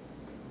காட்டணும்,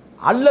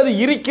 அல்லது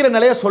இருக்கிற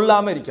நிலையை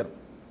சொல்லாமல் இருக்கணும்.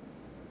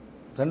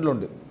 ரெண்டில்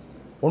உண்டு.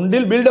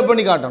 ஒன்றில் பில்டப்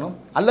பண்ணி காட்டணும்,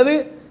 அல்லது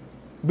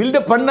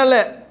பில்டப்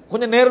பண்ணலை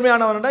கொஞ்சம்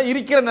நேர்மையானவன்டா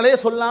இருக்கிற நிலையை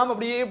சொல்லாமல்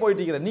அப்படியே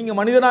போயிட்டு இருக்கிறேன். நீங்கள்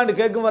மனிதனாண்டு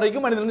கேட்கும்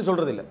வரைக்கும் மனிதன்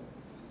சொல்கிறதில்லை,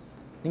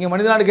 நீங்கள்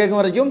மனிதனாண்டு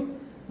கேட்கும் வரைக்கும்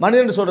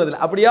மனிதன் சொல்கிறதில்லை.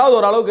 அப்படியாவது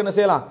ஒரு அளவுக்கு என்ன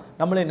செய்யலாம்,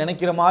 நம்மளை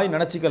நினைக்கிற மாதிரி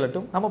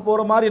நினச்சிக்கலட்டும், நம்ம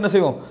போகிற மாதிரி என்ன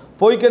செய்வோம்,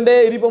 போய்கண்டே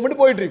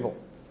இருப்போம், போயிட்டு இருப்போம்.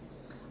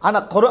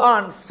 ஆனால்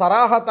குர்ஆன்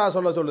சராஹத்தா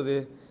சொல்லுது,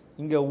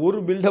 இங்கே ஒரு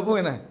பில்டப்பும்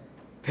என்ன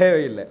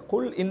தேவையில்லை.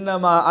 குல்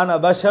இன்னமா அன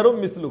பஷரும்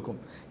மிஸ்லுக்கும்,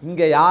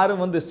 இங்கே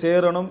யாரும் வந்து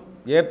சேரணும்,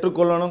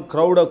 ஏற்றுக்கொள்ளணும்,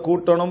 க்ரௌடை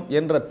கூட்டணும்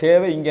என்ற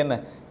தேவை இங்கே என்ன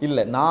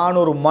இல்லை. நான்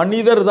ஒரு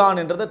மனிதர் தான்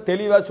என்றதை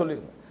தெளிவாக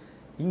சொல்லிடுங்க.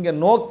 இங்கே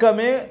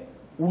நோக்கமே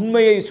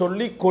உண்மையை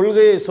சொல்லி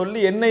கொள்கையை சொல்லி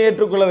என்னை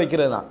ஏற்றுக்கொள்ள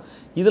வைக்கிறது தான்.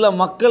 இதில்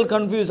மக்கள்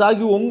கன்ஃபியூஸ்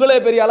ஆகி உங்களே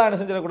பெரிய ஆளாக என்ன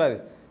செஞ்சிடக்கூடாது,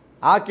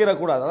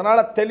 ஆக்கிடக்கூடாது.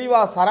 அதனால்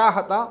தெளிவாக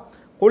சராஹத்தான்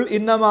குல்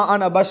இன்னமா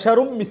அன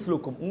பஷரும்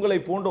மிஸ்லுக்கும், உங்களை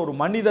போன்ற ஒரு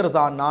மனிதர்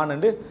தான் நான்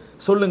என்று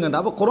சொல்லுங்க.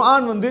 அப்போ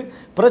குர்ஆன் வந்து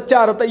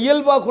பிரச்சாரத்தை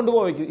இயல்பாக கொண்டு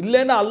போய் வைக்குது.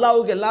 இல்லைன்னா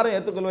அல்லாஹ்வுக்கு எல்லாரும்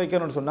ஏற்றுக்கொள்ள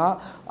வைக்கணும்னு சொன்னால்,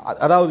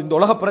 அதாவது இந்த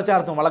உலக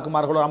பிரச்சாரத்தை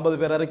வழக்குமார்களோ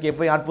 50 பேர் இறக்கி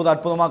எப்போ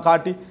அற்புதமாக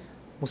காட்டி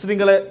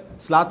முஸ்லீம்களை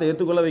இஸ்லாத்தை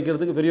ஏற்றுக்கொள்ள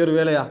வைக்கிறதுக்கு பெரிய ஒரு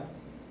வேலையா?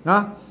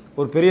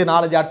 ஒரு பெரிய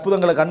 4-5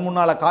 அற்புதங்களை கண்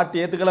முன்னால் காட்டி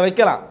ஏற்றுக்கொள்ள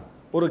வைக்கலாம்.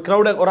 ஒரு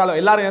க்ரௌடை ஒரு ஆள்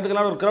எல்லாரும்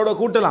ஏற்றுக்கலாம், ஒரு க்ரௌடை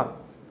கூட்டலாம்.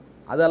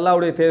 அது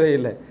அல்லாஹ்வுடைய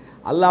தேவையில்லை.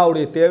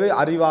 அல்லாஹ்வுடைய தேவை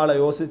அறிவாளை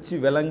யோசித்து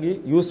விளங்கி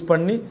யூஸ்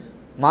பண்ணி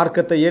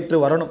மார்க்கத்தை ஏற்று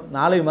வரணும்.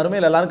 நாளை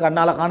மறுமையில் எல்லாரும்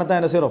கண்ணால் காணத்தான்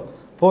என்ன செய்கிறோம்,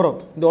 போகிறோம்.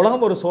 இந்த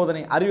உலகம் ஒரு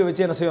சோதனை, அறிவை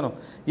வச்சு என்ன செய்யணும்,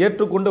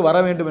 ஏற்றுக்கொண்டு வர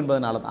வேண்டும்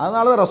என்பதனால தான்.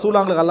 அதனால தான்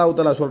ரசூலுல்லாஹி அல்லாஹ்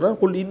தஆலா சொல்கிறேன்,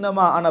 குல்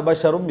இன்னமா அன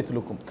பஷரும்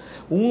மிஸ்லுக்கும்,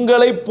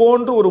 உங்களை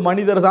போன்று ஒரு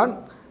மனிதர் தான்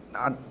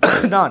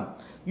நான்.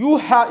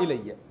 யூஹா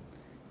இலைய,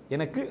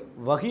 எனக்கு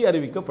வஹி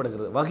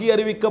அறிவிக்கப்படுகிறது. வஹி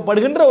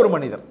அறிவிக்கப்படுகின்ற ஒரு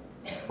மனிதர்,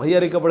 வஹி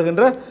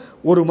அறிவிக்கப்படுகின்ற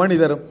ஒரு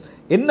மனிதர்.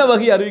 என்ன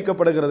வஹி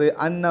அறிவிக்கப்படுகிறது?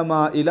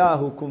 அன்னமா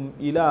இலாஹுக்கும்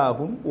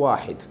இலாஹும்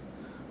வாஹித்,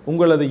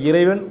 உங்களது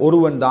இறைவன்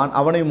ஒருவன் தான்,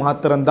 அவனை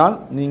மாத்திரம்தான்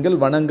நீங்கள்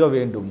வணங்க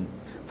வேண்டும்.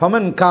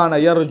 ஃபமன் கான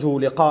யர்ஜூ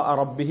லிகா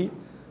ரப்பிஹி,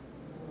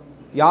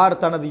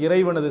 யார் தனது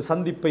இறைவனது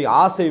சந்திப்பை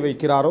ஆசை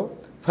வைக்கிறாரோ,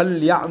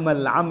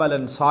 ஃபல்யஅமல்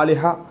அமலன்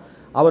சாலிஹா,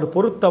 அவர்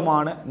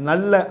பொருத்தமான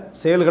நல்ல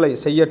செயல்களை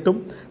செய்யட்டும்.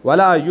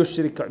 வலா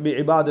யுஷ்ரிக்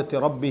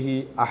பிஇபாதத்தி ரப்பிஹி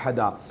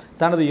அஹதா,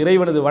 தனது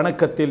இறைவனது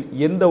வணக்கத்தில்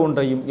எந்த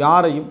ஒன்றையும்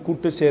யாரையும்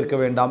கூட்டு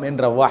சேர்க்க வேண்டாம்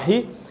என்ற வஹி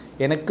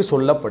எனக்கு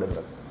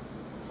சொல்லப்படுகிறது,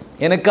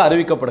 எனக்கு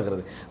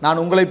அறிவிக்கப்படுகிறது.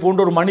 நான் உங்களை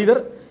போன்ற ஒரு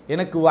மனிதர்,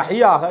 எனக்கு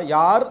வஹியாக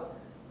யார்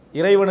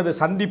இறைவனது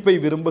சந்திப்பை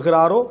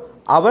விரும்புகிறாரோ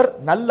அவர்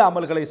நல்ல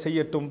அமல்களை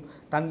செய்யட்டும்,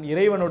 தன்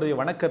இறைவனுடைய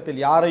வணக்கத்தில்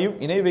யாரையும்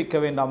இணை வைக்க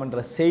வேண்டாம்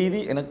என்ற செய்தி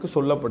எனக்கு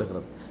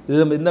சொல்லப்படுகிறது.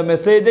 இந்த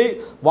மெசேஜை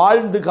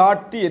வாழ்ந்து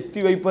காட்டி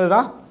எத்தி வைப்பது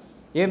தான்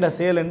ஏண்ட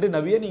செயல் என்று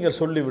நபியை நீங்கள்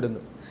சொல்லிவிடுங்க.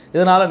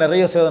 இதனால்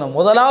நிறைய சேதனை.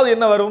 முதலாவது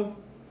என்ன வரும்,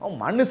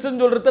 மனுஷன்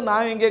சொல்கிறத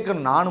நான் எங்கே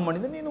கேட்கணும், நானும்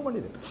மனிதன் நீனும்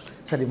மனிதன்.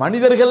 சரி,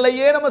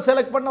 மனிதர்களையே நம்ம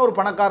செலக்ட் பண்ண ஒரு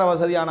பணக்கார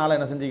வசதியானால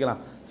என்ன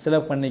செஞ்சுக்கலாம்,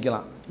 செலக்ட்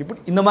பண்ணிக்கலாம். இப்படி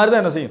இந்த மாதிரி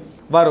தான் என்ன செய்யும்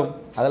வரும்.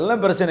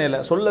 அதெல்லாம் பிரச்சனை இல்லை.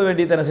 சொல்ல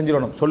வேண்டியதை என்ன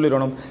செஞ்சிடணும்,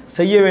 சொல்லிடணும்.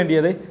 செய்ய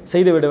வேண்டியதை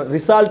செய்து விட.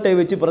 ரிசல்ட்டை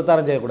வச்சு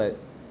பிரச்சாரம் செய்யக்கூடாது,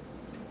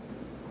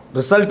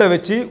 ரிசல்ட்டை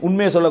வச்சு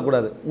உண்மையை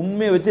சொல்லக்கூடாது.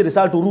 உண்மையை வச்சு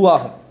ரிசல்ட்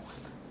உருவாகும்,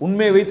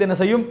 உண்மையை வைத்து என்ன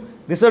செய்யும்,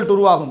 ரிசல்ட்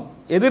உருவாகும்.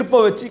 எதிர்ப்பை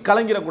வச்சு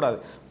கலங்கிடக்கூடாது.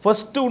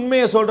 ஃபர்ஸ்ட்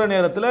உண்மையை சொல்கிற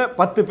நேரத்தில்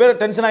 10 பேர்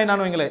டென்ஷன்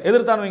ஆகினான்னு வைங்களே,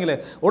 எதிர்த்தான்னு வைங்களே,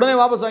 உடனே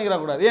வாபஸ்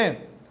வாங்கிடக்கூடாது. ஏன்,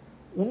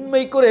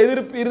 உண்மைக்கு ஒரு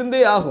எதிர்ப்பு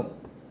இருந்தே ஆகும்,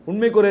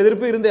 உண்மைக்கு ஒரு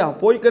எதிர்ப்பு இருந்தே ஆகும்.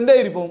 போய்கண்டே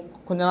இருப்போம்,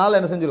 கொஞ்ச நாள்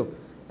என்ன செஞ்சிடும்,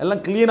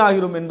 எல்லாம் கிளீன்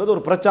ஆகிரும் என்பது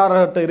ஒரு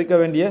பிரச்சாரத்தை இருக்க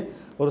வேண்டிய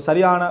ஒரு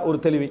சரியான ஒரு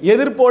தெளிவு.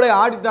 எதிர்ப்போட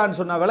ஆடிட்டான்னு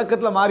சொன்னால்,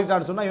 விளக்கத்தில்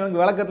மாறிட்டான்னு சொன்னால்,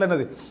 இவனுக்கு விளக்கத்தில்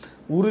என்னது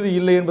உறுதி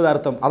இல்லை என்பது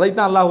அர்த்தம்.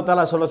 அதைத்தான் அல்லாஹ்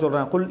தஆலா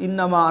சொல்கிறேன், குல்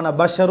இன்னமா அன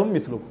பஷரும்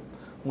மிஸ்லுக்கும்,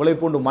 உங்களை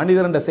போன்று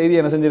மனிதர் என்ற செய்தியை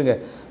என்ன செஞ்சிருங்க,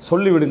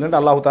 சொல்லிவிடுங்கன்னு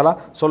அல்லாஹ் தஆலா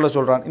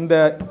சொல்கிறான். இந்த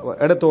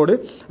இடத்தோடு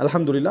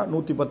அல்ஹம்துலில்லாஹ்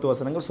 110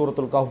 வசனங்கள்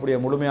சூரத்துல் கஹ்ஃபுடைய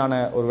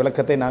முழுமையான ஒரு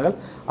விளக்கத்தை நாங்கள்,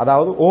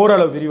 அதாவது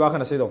ஓரளவு விரிவாக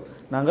என்ன செய்தோம்,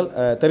 நாங்கள்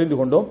தெரிந்து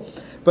கொண்டோம்.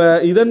 இப்போ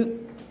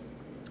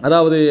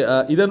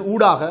இதன்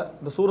ஊடாக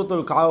இந்த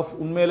சூரத்துல் கஹ்ஃப்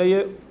உண்மையிலேயே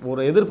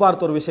ஒரு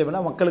எதிர்பார்த்த ஒரு விஷயம் என்ன,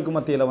 மக்களுக்கு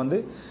மத்தியில் வந்து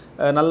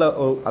நல்ல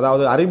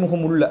அதாவது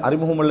அறிமுகம்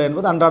உள்ள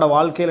என்பது அன்றாட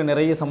வாழ்க்கையில்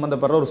நிறைய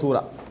சம்பந்தப்படுற ஒரு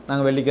சூறா.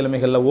 நாங்கள்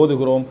வெள்ளிக்கிழமைகளில்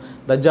ஓதுகிறோம்,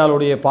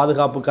 தஜ்ஜாலுடைய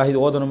பாதுகாப்புக்காக இது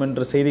ஓதணும்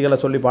என்ற செய்திகளை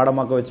சொல்லி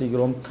பாடமாக்க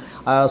வச்சுக்கிறோம்.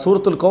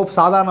 சூரத்துல் கஹ்ஃப்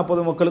சாதாரண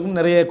பொதுமக்களுக்கும்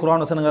நிறைய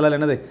குர்ஆன் வசனங்களால்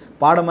என்னது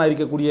பாடமாக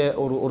இருக்கக்கூடிய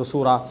ஒரு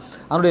சூறா.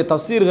 அதனுடைய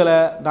தஃசீர்களை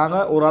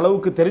நாங்கள்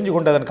ஓரளவுக்கு தெரிஞ்சு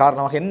கொண்டதன்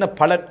காரணமாக என்ன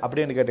பலன்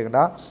அப்படின்னு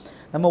கேட்டுக்கிட்டால்,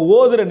 நம்ம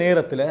ஓதுகிற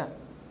நேரத்தில்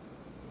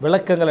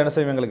விளக்கங்கள் என்ன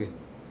செய்வோம், எங்களுக்கு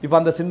இப்போ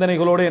அந்த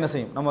சிந்தனைகளோடு என்ன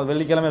செய்யும், நம்ம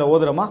வெள்ளிக்கிழமையில்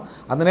ஓதுறோமா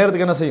அந்த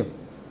நேரத்துக்கு என்ன செய்யும்,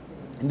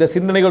 இந்த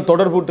சிந்தனைகள்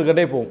தொடர்பு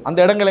விட்டுக்கிட்டே போகும். அந்த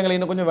இடங்கள் எங்களை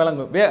இன்னும் கொஞ்சம்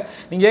விளங்கும்.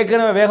 நீங்கள்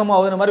ஏற்கனவே வேகமாக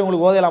ஓதுன மாதிரி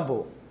உங்களுக்கு ஓதையெல்லாம்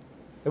போகும்.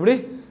 எப்படி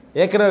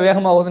ஏற்கனவே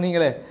வேகமாக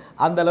ஓதுனீங்களே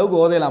அந்த அளவுக்கு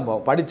ஓதையெல்லாம்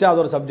போகும். படித்தா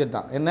அது ஒரு சப்ஜெக்ட்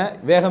தான். என்ன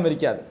வேகம்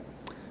இருக்காது.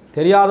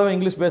 தெரியாதவன்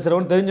இங்கிலீஷ்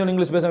பேசுகிறவன் தெரிஞ்சவன்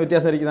இங்கிலீஷ் பேச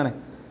வித்தியாசம் இருக்குது தானே.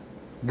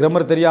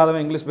 கிராமர்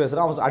தெரியாதவன் இங்கிலீஷ்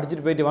பேசுகிறான், அவன்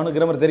அடிச்சுட்டு போயிட்டு வானு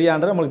கிராமர்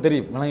தெரியான்ற நம்மளுக்கு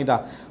தெரியும். விளங்கிட்டா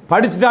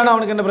படிச்சுட்டானா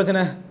அவனுக்கு என்ன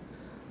பிரச்சனை,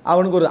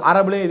 அவனுக்கு ஒரு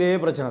அரபுலேயும் இதே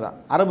பிரச்சனை தான்.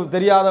 அரபு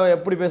தெரியாதவன்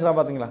எப்படி பேசுகிறான்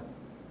பார்த்தீங்களா,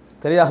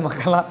 தெரியாத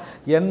மக்கள்லாம்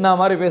என்ன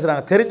மாதிரி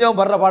பேசுகிறாங்க. தெரிஞ்சவன்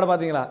படுற பாடு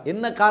பார்த்தீங்களா,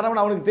 என்ன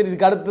காரணம்னு அவனுக்கு தெரியுது.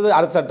 இதுக்கு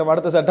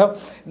அடுத்த சட்டம்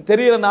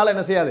தெரிகிறனால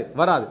என்ன செய்யாது,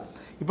 வராது.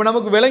 இப்போ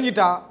நமக்கு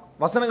விளங்கிட்டா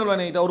வசனங்கள்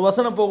விளங்கிட்டா ஒரு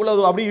வசனம் போகல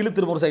அது அப்படியே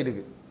இழுத்துரும் ஒரு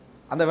சைடுக்கு.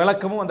 அந்த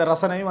விளக்கமும் அந்த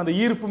ரசனையும் அந்த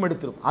ஈர்ப்பும்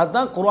எடுத்துரும்.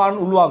 அதுதான்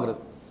குர்ஆன் உள்வாங்கிறது.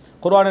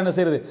 குர்ஆன் என்ன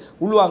செய்யறது,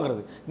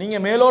 உள்வாங்கிறது.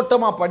 நீங்கள்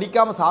மேலோட்டமாக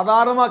படிக்காமல்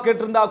சாதாரணமாக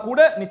கேட்டிருந்தா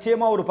கூட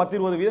நிச்சயமாக ஒரு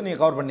 10-20%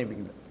 நீங்கள் கவர்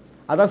பண்ணிப்பீங்க.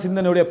 அதான்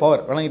சிந்தனையுடைய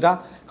பவர். விளங்கிட்டா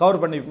கவர்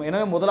பண்ணிப்போம்.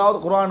 எனவே முதலாவது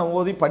குர்ஆனை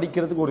ஓதி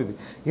படிக்கிறதுக்கு ஒரு இது.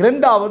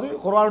 இரண்டாவது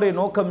குர்ஆனுடைய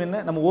நோக்கம்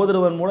என்ன, நம்ம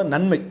ஓதுறவன் மூலம்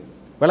நன்மை,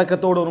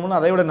 விளக்கத்தோடு வரும்போது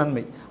அதை விட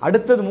நன்மை.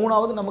 அடுத்தது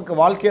மூணாவது நமக்கு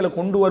வாழ்க்கையில்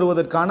கொண்டு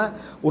வருவதற்கான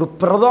ஒரு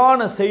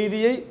பிரதான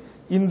செய்தியை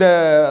இந்த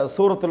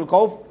சூரத்துல்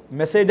கௌஃப்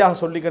மெசேஜாக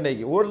சொல்லிக்கண்டே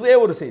ஒரே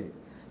ஒரு செய்தி,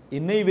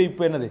 இணை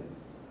வைப்பு என்னது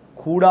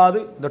கூடாது.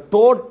 இந்த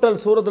டோட்டல்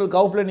சூரத்துல்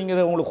கௌஃப்ல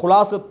நீங்கள் உங்களுக்கு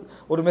குலாசத்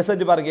ஒரு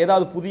மெசேஜ் பாருங்க.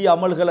 ஏதாவது புதிய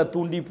அமல்களை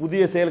தூண்டி,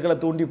 புதிய செயல்களை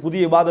தூண்டி,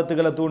 புதிய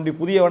இபாதத்துகளை தூண்டி,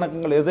 புதிய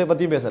வணக்கங்கள் எதை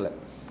பற்றியும் பேசலை.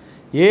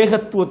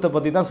 ஏகத்துவத்தை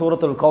பற்றி தான்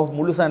சூரத்துல் கௌஃப்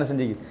முழுசாக என்ன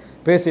செஞ்சு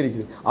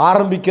பேசியிருக்குது.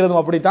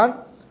 ஆரம்பிக்கிறதும் அப்படித்தான்,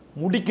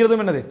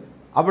 முடிக்கிறதும் என்னது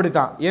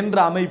அப்படித்தான் என்ற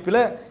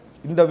அமைப்பில்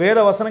இந்த வேத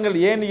வசனங்கள்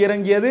ஏன்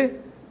இறங்கியது,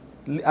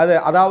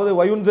 அதாவது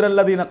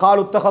வயுந்திரல்லதீன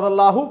காலு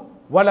தஹதல்லாஹு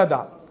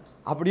வலதா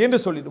அப்படி என்று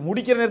சொல்லிட்டு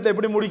முடிக்கிற நேரத்தை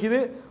எப்படி முடிக்குது,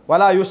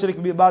 வலா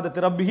யுஷ்ரிக் பிஇபாதத்தி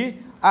ரப்பிஹி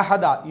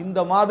அஹதா. இந்த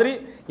மாதிரி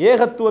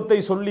ஏகத்துவத்தை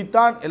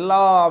சொல்லித்தான் எல்லா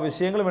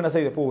விஷயங்களும் என்ன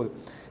செய்ய போகுது.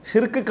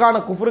 ஷிர்க்குக்கான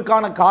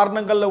குஃப்ருக்கான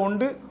காரணங்களில்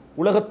உண்டு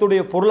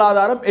உலகத்துடைய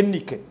பொருளாதாரம்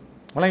எண்ணிக்கை.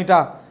 வழங்கிட்டா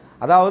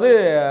அதாவது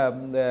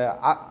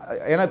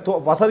என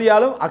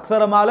வசதியாலும்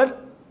அக்தரமாலன்,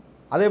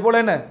 அதே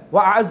போல என்ன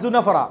வஅஸு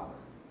நஃபரா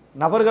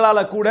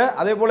நபர்களால் கூட,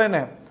 அதே போல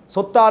என்ன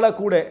சொத்தால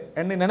கூட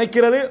என்ன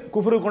நினைக்கிறது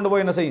குஃப்ரு கொண்டு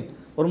போய் என்ன செய்யும்,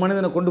 ஒரு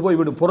மனிதனை கொண்டு போய்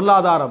விடும்.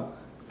 பொருளாதாரம்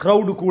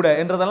க்ரௌடு கூட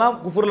என்றதெல்லாம்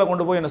குஃப்ரில்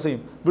கொண்டு போய் என்ன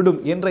செய்யும், விடும்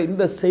என்ற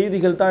இந்த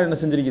செய்திகள் தான் என்ன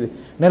செஞ்சிருக்குது,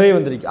 நிறைய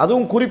வந்திருக்கு.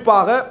 அதுவும்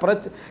குறிப்பாக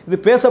இது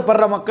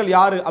பேசப்படுற மக்கள்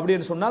யாரு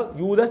அப்படின்னு சொன்னால்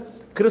யூத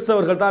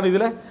கிறிஸ்தவர்கள் தான்.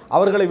 இதில்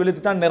அவர்களை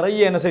விழித்து தான்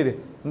நிறைய என்ன செய்து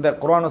இந்த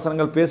குர்ஆன்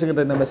வசனங்கள்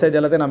பேசுகின்ற இந்த மெசேஜ்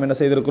எல்லாத்தையும் நாம் என்ன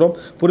செய்திருக்கிறோம்,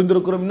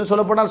 புரிந்திருக்கிறோம். இன்னும்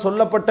சொல்லப்போனால்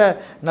சொல்லப்பட்ட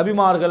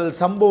நபிமார்கள்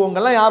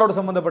சம்பவங்கள்லாம் யாரோட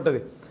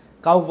சம்பந்தப்பட்டது,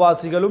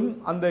 கௌஃப்வாசிகளும்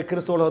அந்த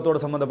கிறிஸ்தவ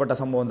உலகத்தோடு சம்பந்தப்பட்ட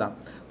சம்பவம் தான்.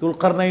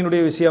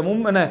 துல்கர்னைனுடைய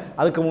விஷயமும் என்ன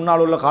அதுக்கு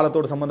முன்னால் உள்ள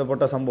காலத்தோடு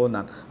சம்பந்தப்பட்ட சம்பவம்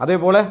தான். அதே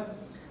போல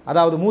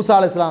அதாவது மூசா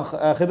அலைஹிஸ்ஸலாம்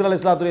ஹித்ர்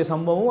அலைஹிஸ்ஸலாத்துடைய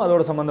சம்பவமும்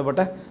அதோடு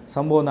சம்பந்தப்பட்ட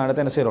சம்பவம் தான்.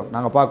 என்ன செய்கிறோம்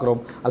நாங்கள் பார்க்குறோம்.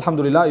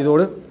 அல்ஹம்துலில்லாஹ்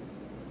இதோடு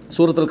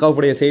சூரத்துல்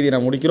கௌஃபுடைய செய்தியை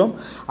நாம் முடிக்கிறோம்.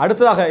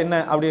 அடுத்ததாக என்ன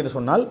அப்படின்னு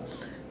சொன்னால்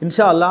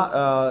இன்ஷா அல்லாஹ்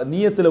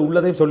நியத்தில்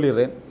உள்ளதையும்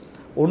சொல்லிடுறேன்.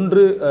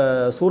 ஒன்று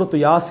சூரத்து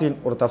யாசீன்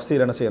ஒரு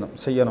தஃப்சீர் என்ன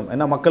செய்யணும்.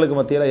 ஏன்னா மக்களுக்கு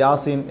மத்தியில்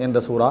யாசீன் என்ற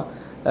சூரா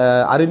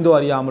அறிந்தோ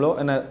அறியாமலோ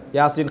என்ன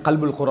யாசீன்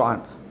கல்புல்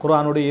குர்ஆன்,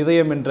 குர்ஆனுடைய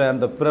இதயம் என்ற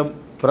அந்த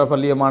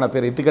பிரபல்யமான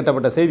பேர்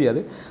இட்டுக்கட்டப்பட்ட செய்தி.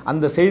 அது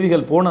அந்த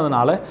செய்திகள்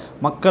போனதுனால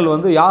மக்கள்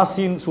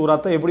யாசீன்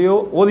சூராத்தை எப்படியோ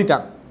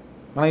ஓதிட்டாங்க.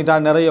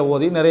 நிறைய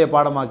ஓதி நிறைய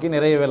பாடமாக்கி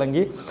நிறைய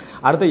விளங்கி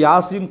அடுத்து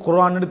யாசீன்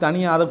குர்ஆன்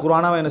தனியாக அதை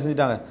குர்ஆனாவை என்ன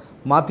செஞ்சிட்டாங்க,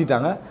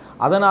 மாற்றிட்டாங்க.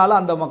 அதனால்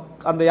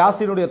அந்த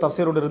யாசீனுடைய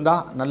தஃப்சீரோடு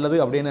இருந்தால் நல்லது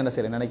அப்படின்னு என்ன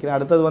செய்ய நினைக்கிறேன்.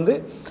 அடுத்தது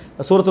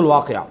சூரத்துல்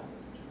வாக்கியா,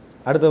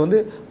 அடுத்து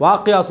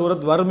வாக்கியா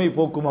சூரத் வறுமை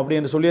போக்கும்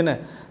அப்படின்னு சொல்லி என்ன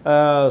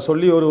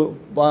சொல்லி ஒரு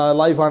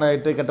லைஃபான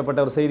கட்டப்பட்ட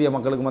ஒரு செய்தியை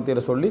மக்களுக்கு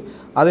மத்தியில் சொல்லி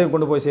அதையும்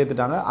கொண்டு போய்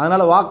சேர்த்துட்டாங்க.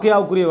 அதனால்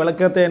வாக்கியாவுக்குரிய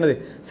விளக்கத்தை என்னது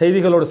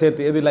செய்திகளோடு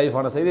சேர்த்து, எது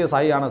லைஃபான செய்தி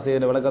சாயான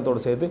செய்தி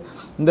விளக்கத்தோடு சேர்த்து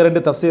இந்த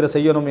 2 தஃப்சீரை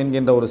செய்யணும்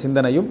என்கின்ற ஒரு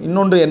சிந்தனையும்.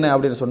 இன்னொன்று என்ன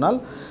அப்படின்னு சொன்னால்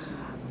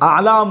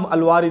அலாம்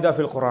அல் வாரிதா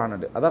ஃபில் குர்ஆன்,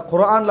 அதாவது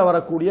குர்ஆனில்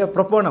வரக்கூடிய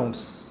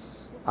ப்ரொபோனவுன்ஸ்,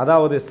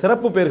 அதாவது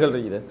சிறப்பு பெயர்கள்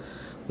இருக்குது.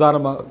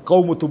 உதாரணமாக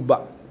கௌமு துப்பா,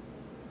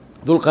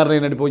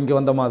 துல்கர்னைன் நடிப்போ இங்கே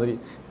வந்த மாதிரி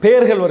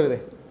பெயர்கள் வருது.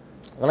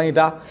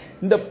 விளங்கிட்டா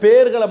இந்த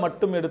பெயர்களை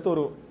மட்டும் எடுத்து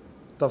ஒரு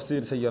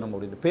தஃப்சீர் செய்யணும்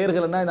அப்படின்னு.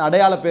 பெயர்கள்னா இந்த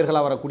அடையாள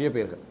பெயர்களாக வரக்கூடிய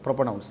பெயர்கள்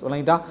ப்ரொபனவுன்ஸ்.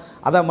 விளங்கிட்டா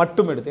அதை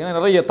மட்டும் எடுத்து, ஏன்னா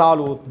நிறைய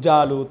தாலூத்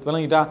ஜாலூத்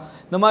விளங்கிட்டா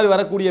இந்த மாதிரி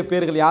வரக்கூடிய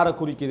பெயர்கள் யாரை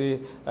குறிக்குது,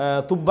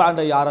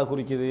 துப்பாண்டை யாரை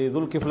குறிக்குது,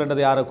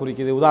 துல்கிஃப்லண்டதை யாரை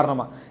குறிக்குது,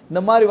 உதாரணமாக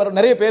இந்த மாதிரி வர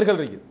நிறைய பெயர்கள்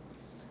இருக்குது.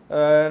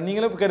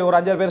 நீங்களும் கேட்டு ஒரு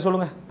 5-6 பேர்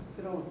சொல்லுங்கள்.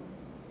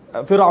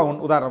 ஃபிரௌன்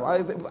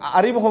உதாரணமாக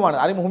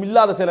அறிமுகம்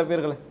இல்லாத சில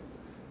பேர்களை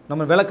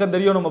நம்ம விளக்கம்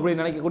தெரியணும்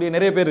அப்படின்னு நினைக்கக்கூடிய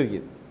நிறைய பேர்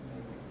இருக்குது.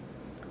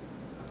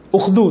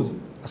 உஹ்தூத்,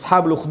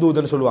 அஸ்ஹாபுல்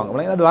உஹ்தூத்னு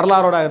சொல்லுவாங்க. அது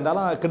வரலாறோட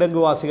இருந்தாலும்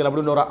கிடங்குவாசிகள்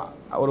அப்படின்ற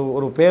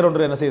ஒரு பேர்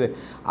ஒன்று என்ன செய்யுது,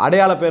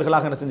 அடையாள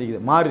பெயர்களாக என்ன செஞ்சுக்குது,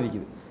 மாறி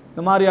இருக்குது.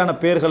 இந்த மாதிரியான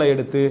பெயர்களை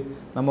எடுத்து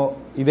நம்ம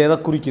இதை எதை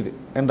குறிக்குது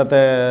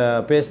என்றதை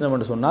பேசினோம்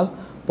என்று சொன்னால்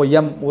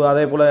இப்போ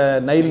அதே போல்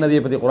நைல்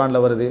நதியை பற்றி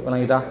குர்ஆனில் வருது.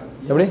 விளங்கிட்டா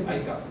எப்படி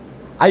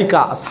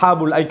ஐக்கா,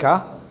 அஸ்ஹாபுல் ஐக்கா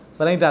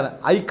விளங்கிட்டா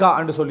ஐக்கா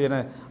என்று சொல்லி என்ன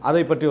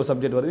அதை பற்றி ஒரு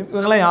சப்ஜெக்ட் வருது.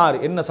 இவங்களாம் யார்,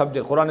 என்ன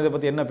சப்ஜெக்ட், குர்ஆன் இதை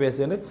பற்றி என்ன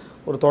பேசுன்னு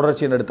ஒரு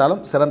தொடர்ச்சியை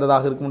எடுத்தாலும்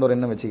சிறந்ததாக இருக்கும்னு ஒரு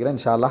எண்ணம் வச்சுக்கிறேன்.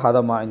 இன்ஷா அல்லாஹ்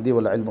ஹதா மா இந்தி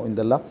வல் இல்மு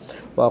இந்தல்லாஹ்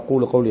வ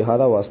அகூலு கௌலி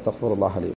ஹதா வ அஸ்தக்ஃபிருல்லாஹ் லி.